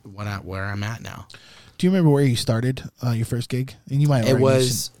that's where I'm at now. Do you remember where you started your first gig? And you might. It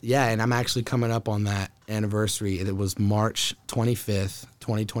was, and I'm actually coming up on that anniversary. It was March 25th,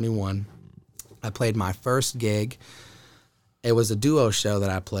 2021. I played my first gig. It was a duo show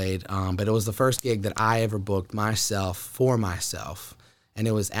that I played, but it was the first gig that I ever booked myself for myself, and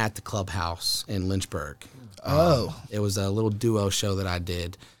it was at the Clubhouse in Lynchburg. It was a little duo show that I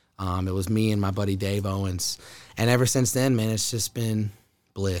did. It was me and my buddy Dave Owens, and ever since then, man, it's just been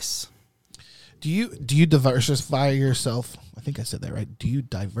bliss. Do you diversify yourself? I think I said that right. Do you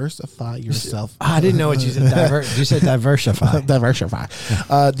diversify yourself? I didn't know what you said. You said diversify. Diversify.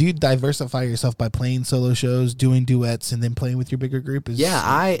 Do you diversify yourself by playing solo shows, doing duets, and then playing with your bigger group?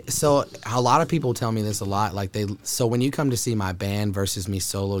 So a lot of people tell me this a lot. Like so when you come to see my band versus me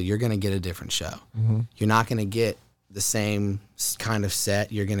solo, you're gonna get a different show. Mm-hmm. You're not gonna get the same kind of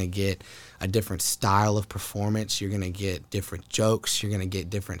set. You're gonna get a different style of performance. You're going to get different jokes. You're going to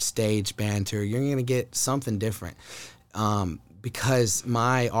get different stage banter. You're going to get something different because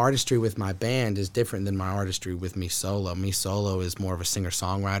my artistry with my band is different than my artistry with me solo. Me solo is more of a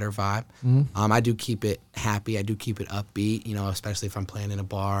singer-songwriter vibe. Mm-hmm. I do keep it happy. I do keep it upbeat, especially if I'm playing in a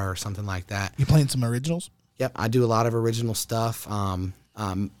bar or something like that. You playing some originals? Yep, I do a lot of original stuff.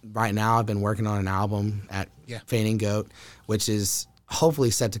 Right now I've been working on an album at Fainting Goat, which is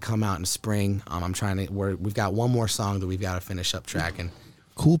hopefully set to come out in spring. We've got one more song that we've got to finish up tracking.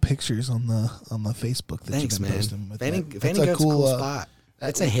 Cool pictures on the Facebook that Thanks, you've been man. posting. Fainting Goat's a cool spot.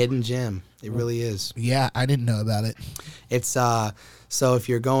 It's a hidden gem. It really is. Yeah, I didn't know about it. It's so if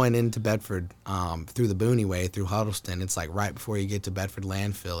you're going into Bedford through the Booney Way through Huddleston, it's like right before you get to Bedford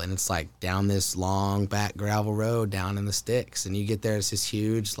Landfill, and it's like down this long back gravel road down in the sticks, and you get there. It's this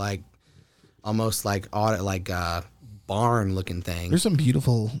huge almost like barn looking thing. There's some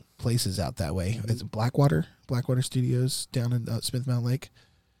beautiful places out that way. It's Blackwater Studios down in Smith Mountain Lake.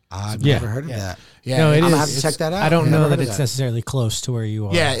 I've never heard of that. Yeah, no, I'm gonna have to check that out. I don't know that it's necessarily close to where you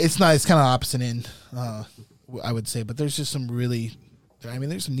are. Yeah, it's not. It's kind of opposite end, I would say. But there's just some really,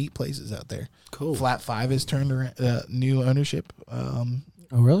 there's some neat places out there. Cool. Flat 5 has turned around, new ownership. Oh,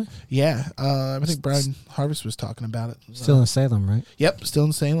 really? Yeah, I think Brian Harvest was talking about it. Still in Salem, right? Yep, still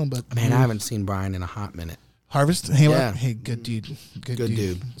in Salem. But Man, I haven't seen Brian in a hot minute. Harvest, hey, Yeah. hey, good dude, good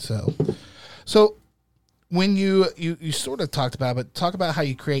dude. So when you sort of talked about, but talk about how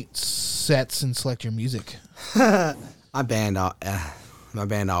you create sets and select your music. My band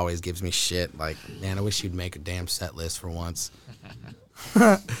always gives me shit. Like, man, I wish you'd make a damn set list for once.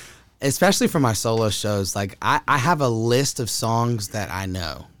 Especially for my solo shows. Like, I have a list of songs that I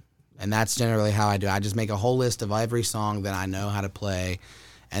know, and that's generally how I do. I just make a whole list of every song that I know how to play.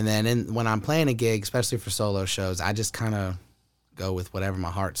 And then when I'm playing a gig, especially for solo shows, I just kind of go with whatever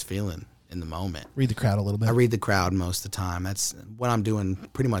my heart's feeling in the moment. Read the crowd a little bit. I read the crowd most of the time. That's what I'm doing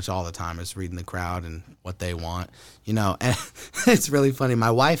pretty much all the time is reading the crowd and what they want. And it's really funny.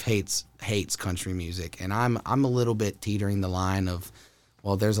 My wife hates country music, and I'm a little bit teetering the line of,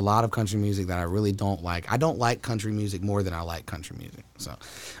 well, there's a lot of country music that I really don't like. I don't like country music more than I like country music.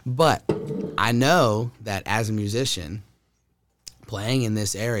 But I know that as a musician, playing in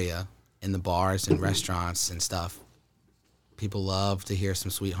this area, in the bars and restaurants and stuff, people love to hear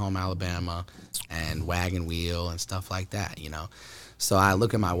some Sweet Home Alabama and Wagon Wheel and stuff like that, So I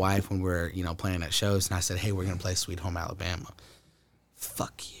look at my wife when we're, playing at shows, and I said, hey, we're going to play Sweet Home Alabama.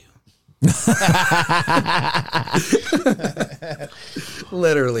 Fuck you.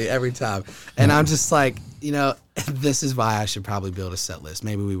 Literally every time. And I'm just like, this is why I should probably build a set list.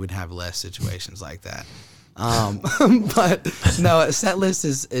 Maybe we would have less situations like that. But no, a set list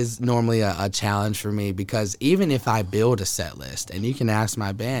is normally a challenge for me, because even if I build a set list, and you can ask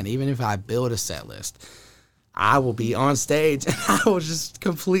my band, even if I build a set list, I will be on stage and I will just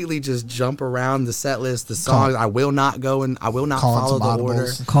completely just jump around the set list, the songs. I will not go and I will not follow the order.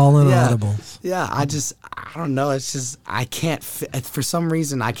 Calling audibles. Yeah, I don't know. It's just, I can't, for some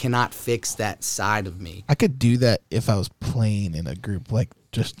reason, I cannot fix that side of me. I could do that if I was playing in a group, like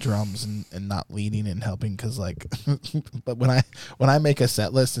just drums and not leading and helping, because like, but when I make a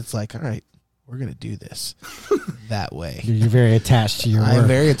set list, it's like, all right, we're gonna do this that way. You're very attached to your work. I'm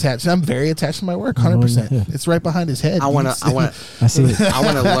very attached. I'm very attached to my work. 100%. It's right behind his head. I want I see it. I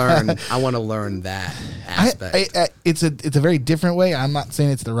want to learn that aspect. It's a very different way. I'm not saying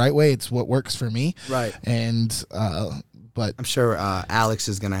it's the right way. It's what works for me. Right. And but I'm sure Alex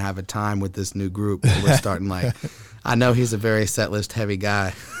is gonna have a time with this new group. We're starting like, I know he's a very set list heavy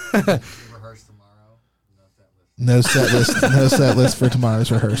guy. No set list. No set list for tomorrow's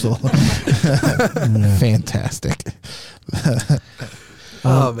rehearsal. Fantastic.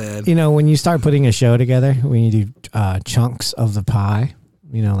 Oh man! When you start putting a show together, when you do chunks of the pie,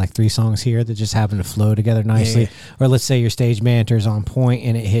 like 3 songs here that just happen to flow together nicely, or let's say your stage manager is on point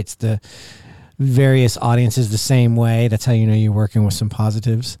and it hits the various audiences the same way. That's how you're working with some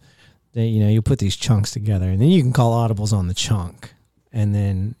positives. That you put these chunks together, and then you can call audibles on the chunk. And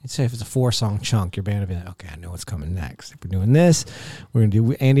then, say if it's a 4-song chunk, your band will be like, okay, I know what's coming next. If we're doing this, we're going to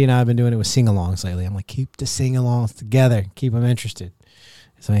do, Andy and I have been doing it with sing-alongs lately. I'm like, keep the sing-alongs together. Keep them interested.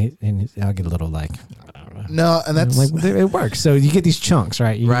 So I'll get a little like, I don't know. No, and that's... like, it works. So you get these chunks,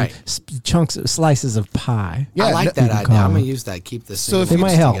 right? Chunks, slices of pie. Yeah, I like that idea. I'm going to use that. Keep the so they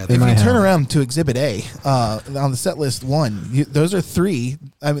might help. If you turn around to Exhibit A, on the set list 1, those are 3.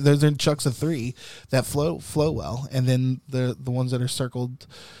 I mean, those are chunks of 3 that flow well, and then the ones that are circled,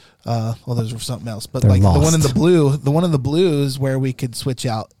 those are something else. But they're like lost. the one in the blue is where we could switch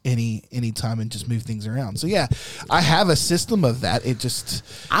out any time and just move things around. So yeah, I have a system of that.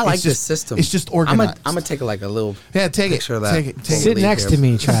 I like this system. It's just organized. I'm gonna take a little take picture of that. Take it. Sit next to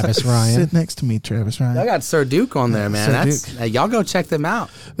me, Travis Ryan. Sit next to me, Travis Ryan. I got Sir Duke on there, man. Sir Duke. Y'all go check them out.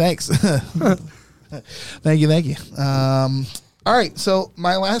 Thanks. Thank you. All right, so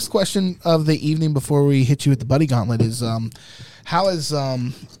my last question of the evening before we hit you with the buddy gauntlet is, how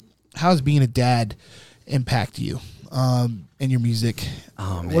has being a dad impact you in your music?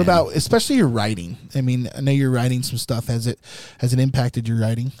 Oh man, what about especially your writing? I mean, I know you're writing some stuff. Has it impacted your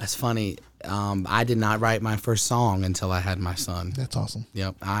writing? That's funny. I did not write my first song until I had my son. That's awesome.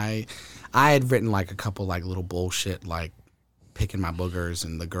 Yep. I had written like a couple like little bullshit like picking my boogers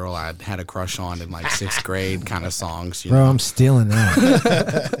and the girl I had a crush on in like 6th grade kind of songs. Bro, I'm stealing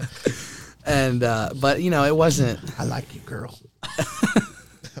that. And but it wasn't. I like you, girl.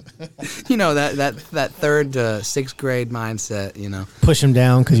 that 3rd to 6th grade mindset. Push him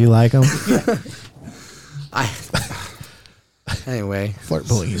down because you like him. Anyway, flirt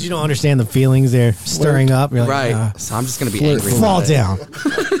bullies. You don't understand the feelings they're stirring up. You're like, right? So I'm just gonna be angry. Fall down.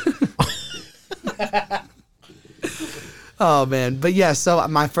 Oh man, but yeah. So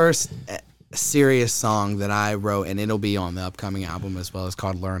my first serious song that I wrote, and it'll be on the upcoming album as well, is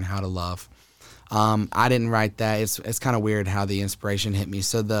called "Learn How to Love." I didn't write that. It's kind of weird how the inspiration hit me.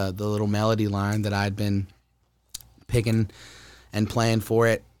 So the little melody line that I'd been picking and playing for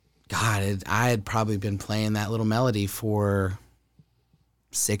it, God, I had probably been playing that little melody for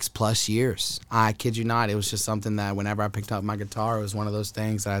 6+ years. I kid you not. It was just something that whenever I picked up my guitar, it was one of those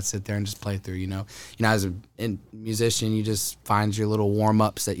things that I'd sit there and just play through. As a musician, you just find your little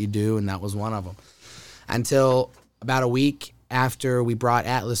warm-ups that you do, and that was one of them. Until about a week after we brought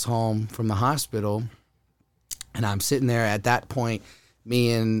Atlas home from the hospital, and I'm sitting there at that point,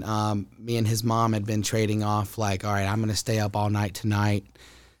 me and his mom had been trading off like, all right, I'm going to stay up all night tonight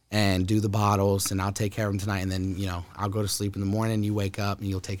and do the bottles, and I'll take care of them tonight, and then, I'll go to sleep in the morning, you wake up, and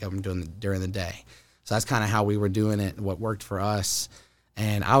you'll take care of them during the day. So that's kind of how we were doing it, what worked for us.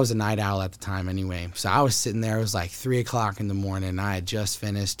 And I was a night owl at the time anyway. So I was sitting there, it was like 3 o'clock in the morning, I had just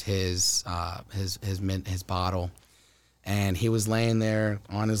finished his bottle, and he was laying there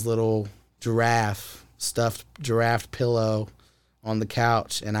on his little stuffed giraffe pillow on the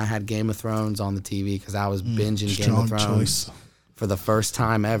couch, and I had Game of Thrones on the TV because I was binging Game of Thrones. Choice. For the first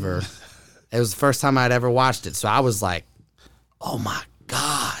time ever. It was the first time I'd ever watched it. So I was like, oh my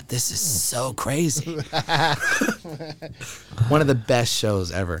God, this is so crazy. One of the best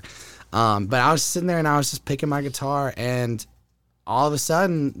shows ever. But I was sitting there and I was just picking my guitar, and all of a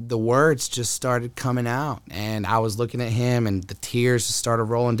sudden the words just started coming out, and I was looking at him and the tears just started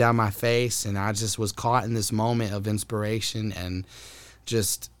rolling down my face, and I just was caught in this moment of inspiration and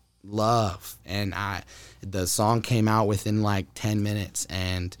just love. And the song came out within like 10 minutes,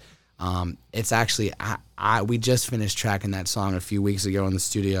 and it's actually we just finished tracking that song a few weeks ago in the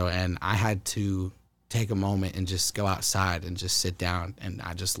studio, and I had to take a moment and just go outside and just sit down, and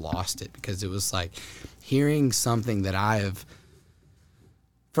I just lost it, because it was like hearing something that I have,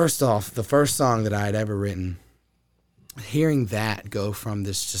 first off, the first song that I had ever written, hearing that go from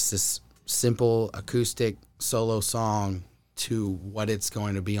this simple acoustic solo song to what it's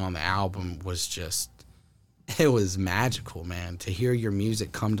going to be on the album was just, it was magical, man. To hear your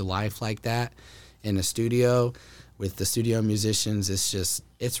music come to life like that in a studio with the studio musicians,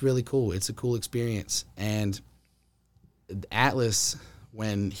 it's really cool. It's a cool experience. And Atlas,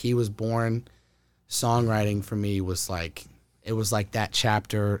 when he was born, songwriting for me was like, it was like that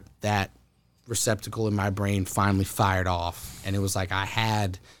chapter, that receptacle in my brain finally fired off. And it was like I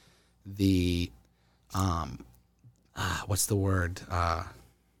had the, what's the word? I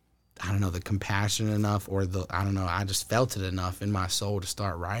don't know, the compassion enough, or I just felt it enough in my soul to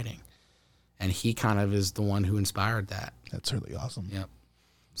start writing. And he kind of is the one who inspired that. That's really awesome. Yep.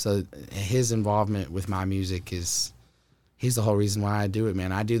 So his involvement with my music he's the whole reason why I do it,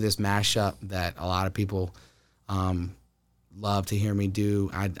 man. I do this mashup that a lot of people love to hear me do.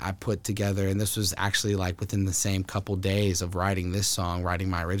 I put together, and this was actually like within the same couple days of writing this song,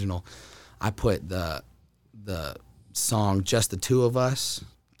 writing my original, I put the song Just the Two of Us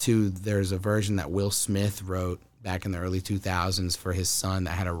to, there's a version that Will Smith wrote back in the early 2000s for his son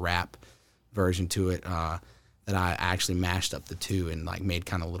that had a rap version to it, that I actually mashed up the two and like made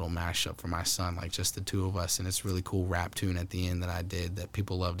kind of a little mashup for my son, like Just the Two of Us. And it's a really cool rap tune at the end that I did that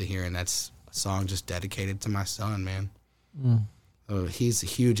people love to hear, and that's a song just dedicated to my son, man. So he's a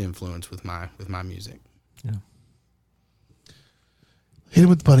huge influence with my music. Yeah. Hit him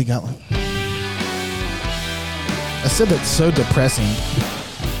with the Buddy Gauntlet. I said that's so depressing.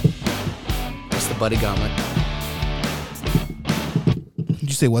 What's the Buddy Gauntlet? Did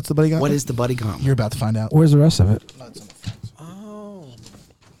you say what's the Buddy Gauntlet? What is the Buddy Gauntlet? You're about to find out. Where's the rest of it? Oh.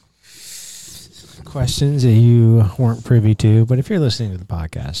 Questions that you weren't privy to, but if you're listening to the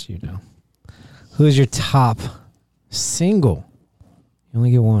podcast, you know. Who is your top single? You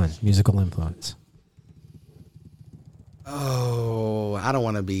only get one musical influence. Oh, I don't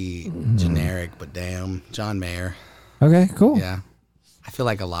want to be generic, but damn, John Mayer. Okay, cool. Yeah. I feel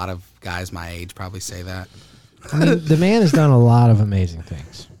like a lot of guys my age probably say that. I mean, the man has done a lot of amazing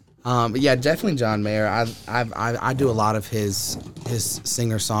things. But yeah, definitely John Mayer. I do a lot of his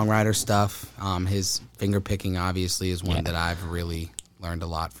singer-songwriter stuff. His finger picking obviously is one that I've really learned a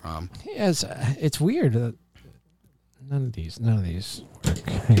lot from. Yes, it's weird. None of these work.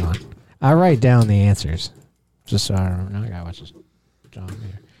 Hang on. I write down the answers just so I remember. Now I gotta watch this. John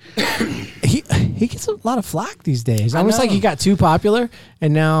Mayer. He gets a lot of flack these days. Almost like he got too popular,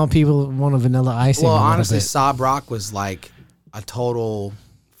 and now people want a Vanilla Ice. Well, honestly, Sob Rock was like a total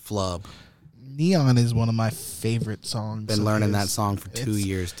flub. Neon is one of my favorite songs. Been learning that song for 2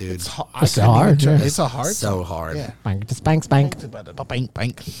 years, dude. It's hard. It's a hard so song. hard. Yeah. Spank, spank. Bank,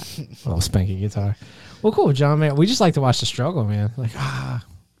 bank. Little spanky guitar. Well, cool, John Mayer. We just like to watch the struggle, man. Like,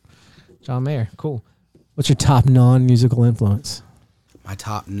 John Mayer. Cool. What's your top non-musical influence? My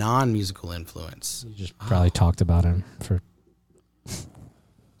top non-musical influence. You just probably talked about him for...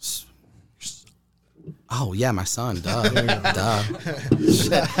 Oh, yeah, my son. Duh. Duh.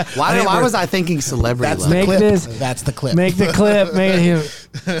 Why was I thinking celebrity That's level? the clip. This. That's the clip. Make the clip. Make him...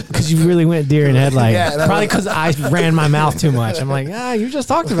 Because you really went deer in headlights. Yeah, Probably because I ran my mouth too much. I'm like, you just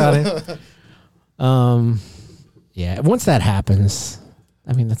talked about it. Yeah, once that happens,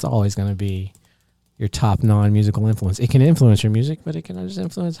 I mean, that's always going to be your top non-musical influence. It can influence your music, but it can just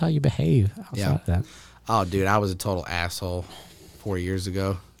influence how you behave outside of that. Oh, dude, I was a total asshole 4 years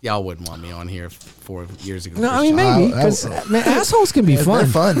ago. Y'all wouldn't want me on here 4 years ago. No, I mean, maybe, because assholes can be fun. They're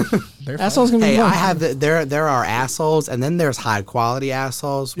fun. Assholes can be fun. I have there are assholes, and then there's high quality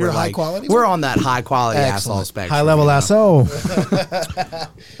assholes. You're We're high quality? We're on that high quality Excellent. asshole spectrum. High level you know? asshole.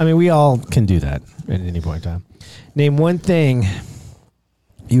 I mean, we all can do that at any point in time. Name one thing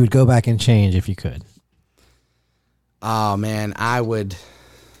you would go back and change if you could. Oh man, I would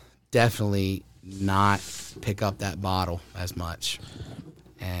definitely not pick up that bottle as much,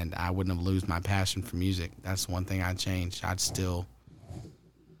 and I wouldn't have lose my passion for music. That's one thing I'd change. I'd still.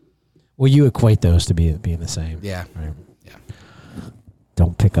 Well, you equate those to being the same. Yeah. Right. Yeah.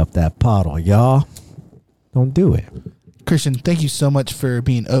 Don't pick up that bottle, y'all. Don't do it. Christian, thank you so much for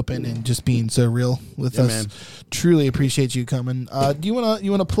being open and just being so real with us. Man. Truly appreciate you coming. Do you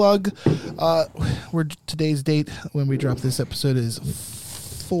wanna plug? Where today's date when we drop this episode is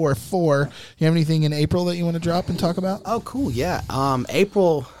 4/4. You have anything in April that you want to drop and talk about? Oh, cool. Yeah.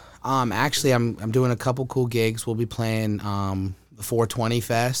 April. Actually, I'm doing a couple cool gigs. We'll be playing the 420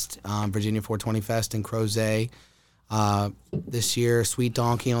 Fest, Virginia 420 Fest in Crozet this year. Sweet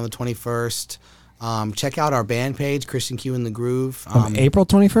Donkey on the 21st. Check out our band page, Christian Q in the Groove. April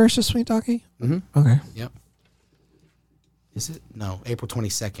 21st is Sweet Donkey? Mm-hmm. Okay. Yep. Is it? No, April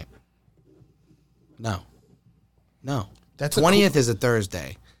 22nd. No. That's 20th is a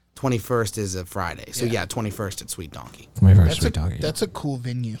Thursday. 21st is a Friday. So, yeah 21st at Sweet Donkey. 21st Sweet Donkey. That's a cool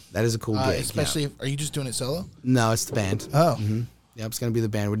venue. That is a cool gig. Especially, are you just doing it solo? No, it's the band. Oh. Mm-hmm. Yep, it's going to be the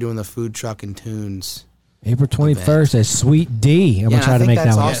band. We're doing the food truck and tunes. April 21st is Sweet D. I'm going to try to make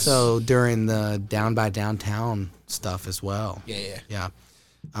that one. That's also during the Down by Downtown stuff as well. Yeah.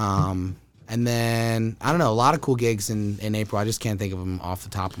 And then, I don't know, a lot of cool gigs in April. I just can't think of them off the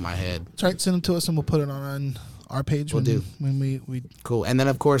top of my head. That's right. Send them to us and we'll put it on our page. We'll do. When we Cool. And then,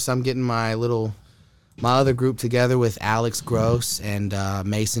 of course, I'm getting my other group together with Alex Gross and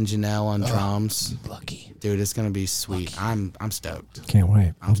Mason Janelle on drums. Lucky. Dude, it's going to be sweet. I'm stoked. Can't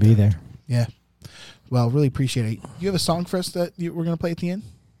wait. I'll be there. Yeah. Well, really appreciate it. You have a song for us that we're going to play at the end?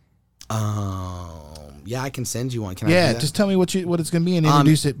 Yeah, I can send you one. Can I do that? Just tell me what it's going to be and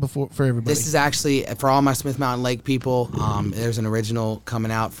introduce it for everybody. This is actually, for all my Smith Mountain Lake people, there's an original coming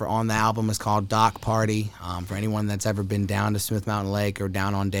out on the album. It's called Dock Party. For anyone that's ever been down to Smith Mountain Lake or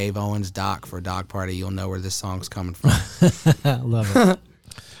down on Dave Owens' dock for a dock party, you'll know where this song's coming from. I love it.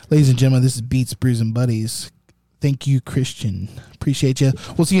 Ladies and gentlemen, this is Beats, Brews, and Buddies. Thank you, Christian. Appreciate you.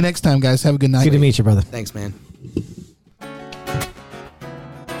 We'll see you next time, guys. Have a good night. Good to meet you, brother. Thanks, man.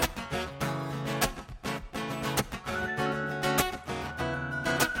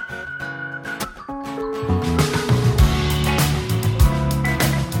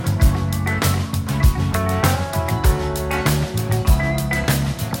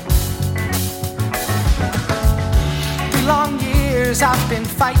 I've been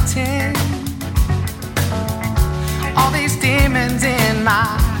fighting all these demons in my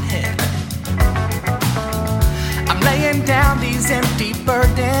head. I'm laying down these empty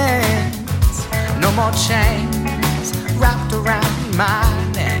burdens. No more chains wrapped around my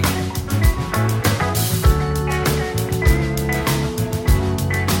neck.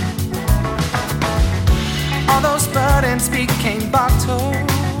 All those burdens became bottles,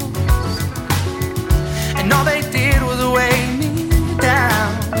 and all they did was weigh me down.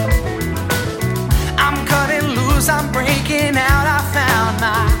 I'm cutting loose, I'm breaking out. I found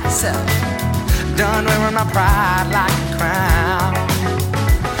myself done wearing my pride like a crown.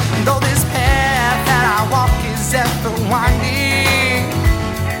 Though this path that I walk is ever winding,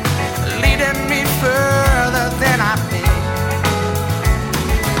 leading me further than I think.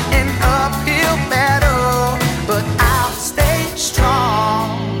 An uphill battle, but I'll stay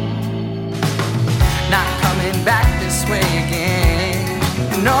strong. Not coming back this way again.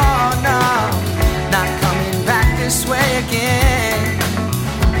 No, not coming back this way again.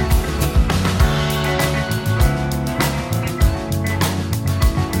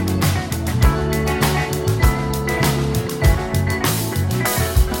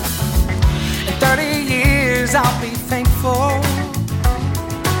 In 30 years I'll be thankful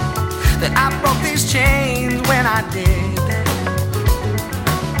that I broke these chains when I did.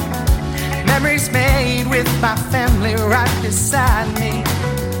 Memories made with my family right beside me,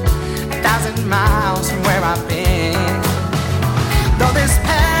 1,000 miles from where I've been. Though this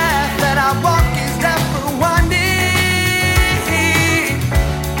path that I walk is ever winding,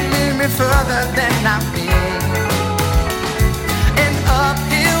 lead me further than I've been. An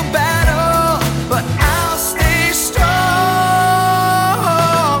uphill battle, but I'll stay strong.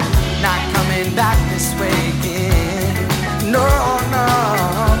 Not coming back this way again. No,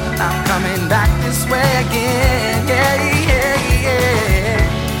 not coming back this way again. Yeah.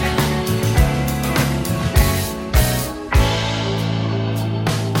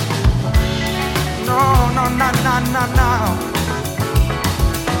 No.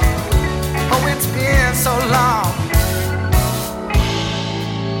 Oh, it's been so long.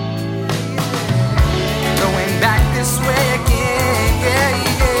 Going back this way again.